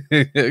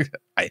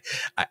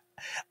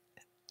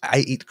 I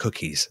eat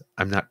cookies.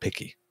 I'm not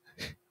picky.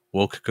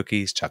 Woke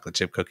cookies, chocolate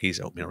chip cookies,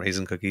 oatmeal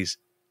raisin cookies.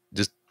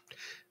 Just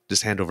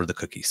hand over the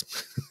cookies.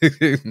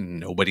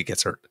 Nobody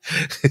gets hurt.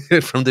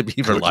 From the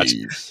Beaver Lodge.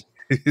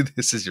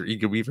 This is your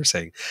Eager Beaver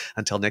saying,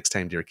 until next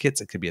time, dear kids,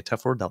 it could be a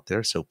tough world out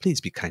there, so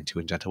please be kind to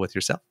and gentle with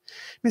yourself.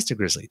 Mr.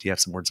 Grizzly, do you have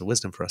some words of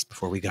wisdom for us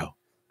before we go?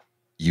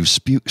 You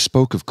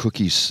spoke of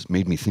cookies,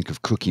 made me think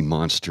of Cookie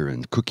Monster,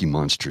 and Cookie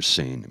Monster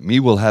saying,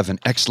 me will have an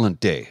excellent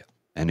day,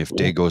 and if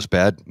day goes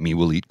bad, me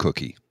will eat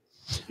cookie.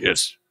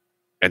 Yes,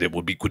 and it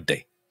will be good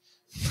day.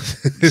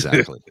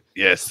 Exactly.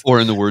 Yes.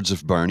 Or in the words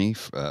of Barney,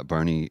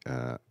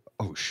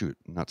 oh shoot,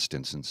 not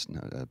Stinson's,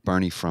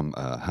 Barney from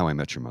How I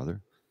Met Your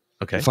Mother.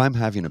 Okay. If I'm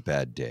having a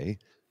bad day,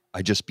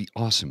 I just be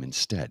awesome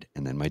instead,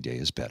 and then my day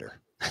is better.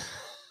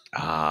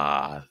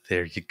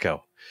 There you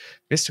go.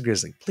 Mr.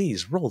 Grizzly,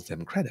 please roll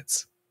them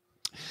credits.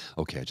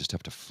 Okay, I just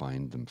have to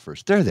find them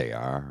first. There they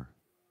are.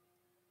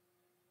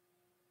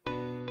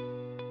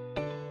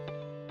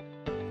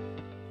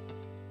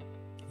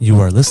 You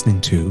are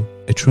listening to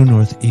a True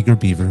North Eager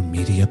Beaver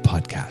Media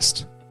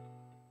Podcast.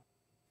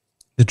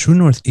 The True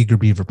North Eager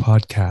Beaver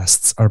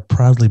podcasts are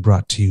proudly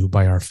brought to you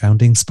by our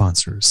founding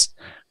sponsors,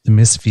 the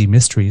Miss V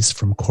Mysteries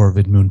from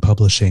Corvid Moon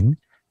Publishing,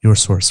 your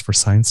source for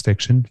science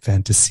fiction,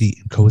 fantasy,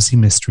 and cozy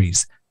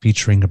mysteries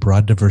featuring a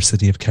broad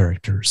diversity of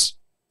characters.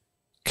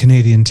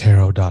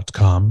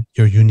 CanadianTarot.com,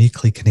 your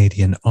uniquely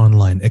Canadian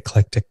online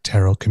eclectic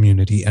tarot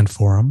community and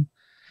forum,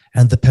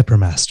 and The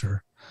Peppermaster,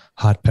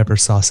 hot pepper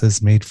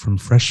sauces made from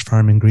fresh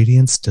farm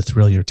ingredients to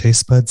thrill your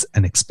taste buds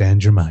and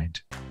expand your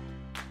mind.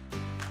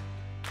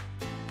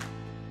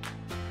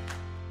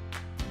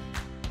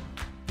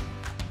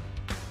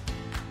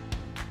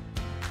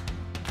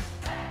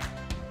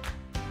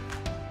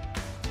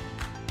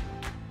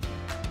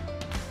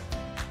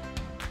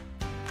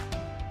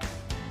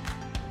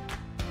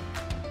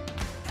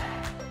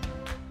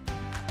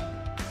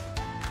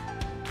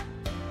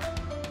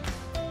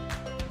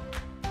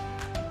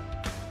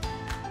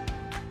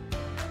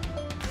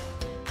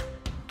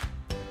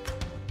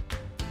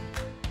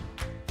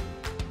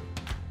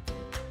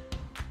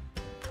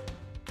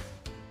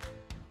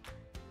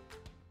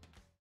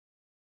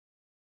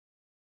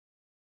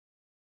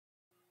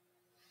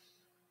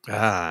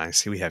 I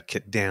see we have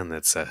Kit Dan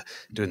that's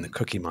doing the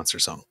Cookie Monster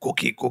song.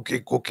 Cookie, cookie,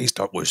 cookie,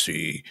 start with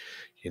C.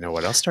 You know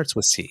what else starts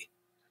with C?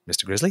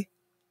 Mr. Grizzly?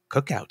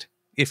 Cookout,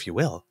 if you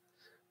will.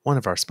 One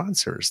of our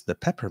sponsors, the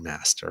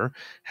Peppermaster,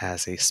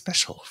 has a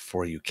special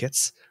for you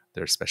kits.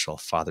 Their special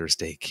Father's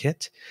Day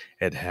kit.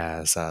 It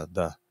has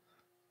the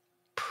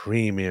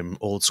premium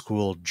old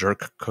school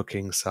jerk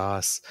cooking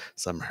sauce,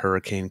 some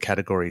Hurricane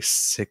Category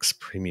 6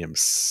 premium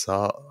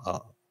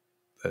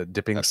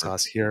dipping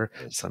sauce here,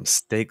 some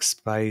steak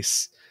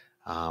spice.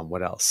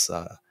 What else?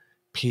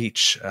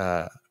 Peach,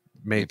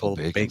 maple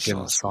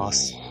bacon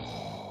sauce.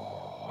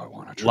 Oh, I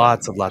want to try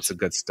Lots of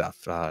good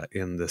stuff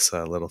in this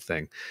little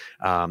thing.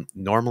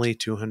 Normally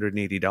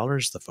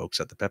 $280. The folks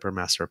at the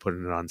Peppermaster are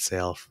putting it on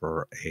sale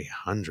for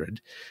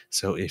 $100.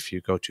 So if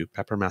you go to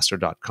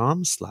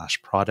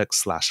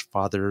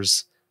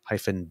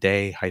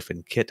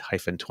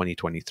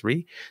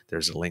peppermaster.com/products/fathers-day-kit-2023,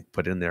 there's a link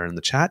put in there in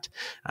the chat.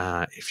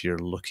 If you're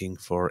looking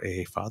for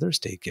a Father's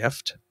Day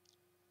gift,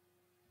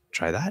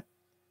 try that.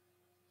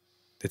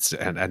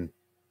 And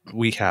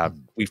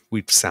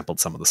we've sampled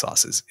some of the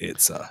sauces.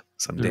 It's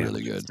some They're damn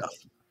really good stuff.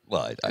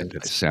 Well, I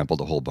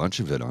sampled a whole bunch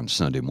of it on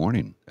Sunday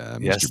morning.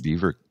 Yes. Mr.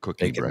 Beaver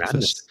cooking Bacon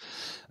breakfast.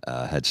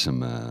 Had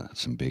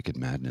some bacon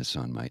madness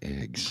on my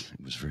eggs.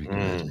 It was very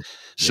good.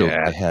 So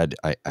yeah.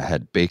 I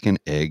had bacon,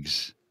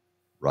 eggs,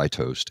 rye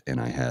toast, and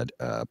I had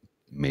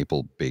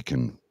maple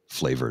bacon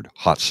flavored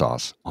hot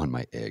sauce on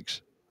my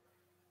eggs.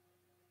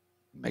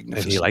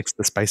 Magnificent. And he likes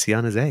the spicy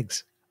on his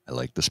eggs. I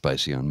like the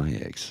spicy on my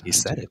eggs. He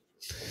said it.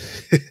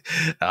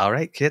 All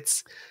right,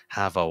 kits.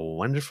 Have a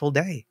wonderful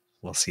day.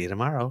 We'll see you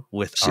tomorrow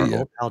with our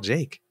old pal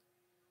Jake.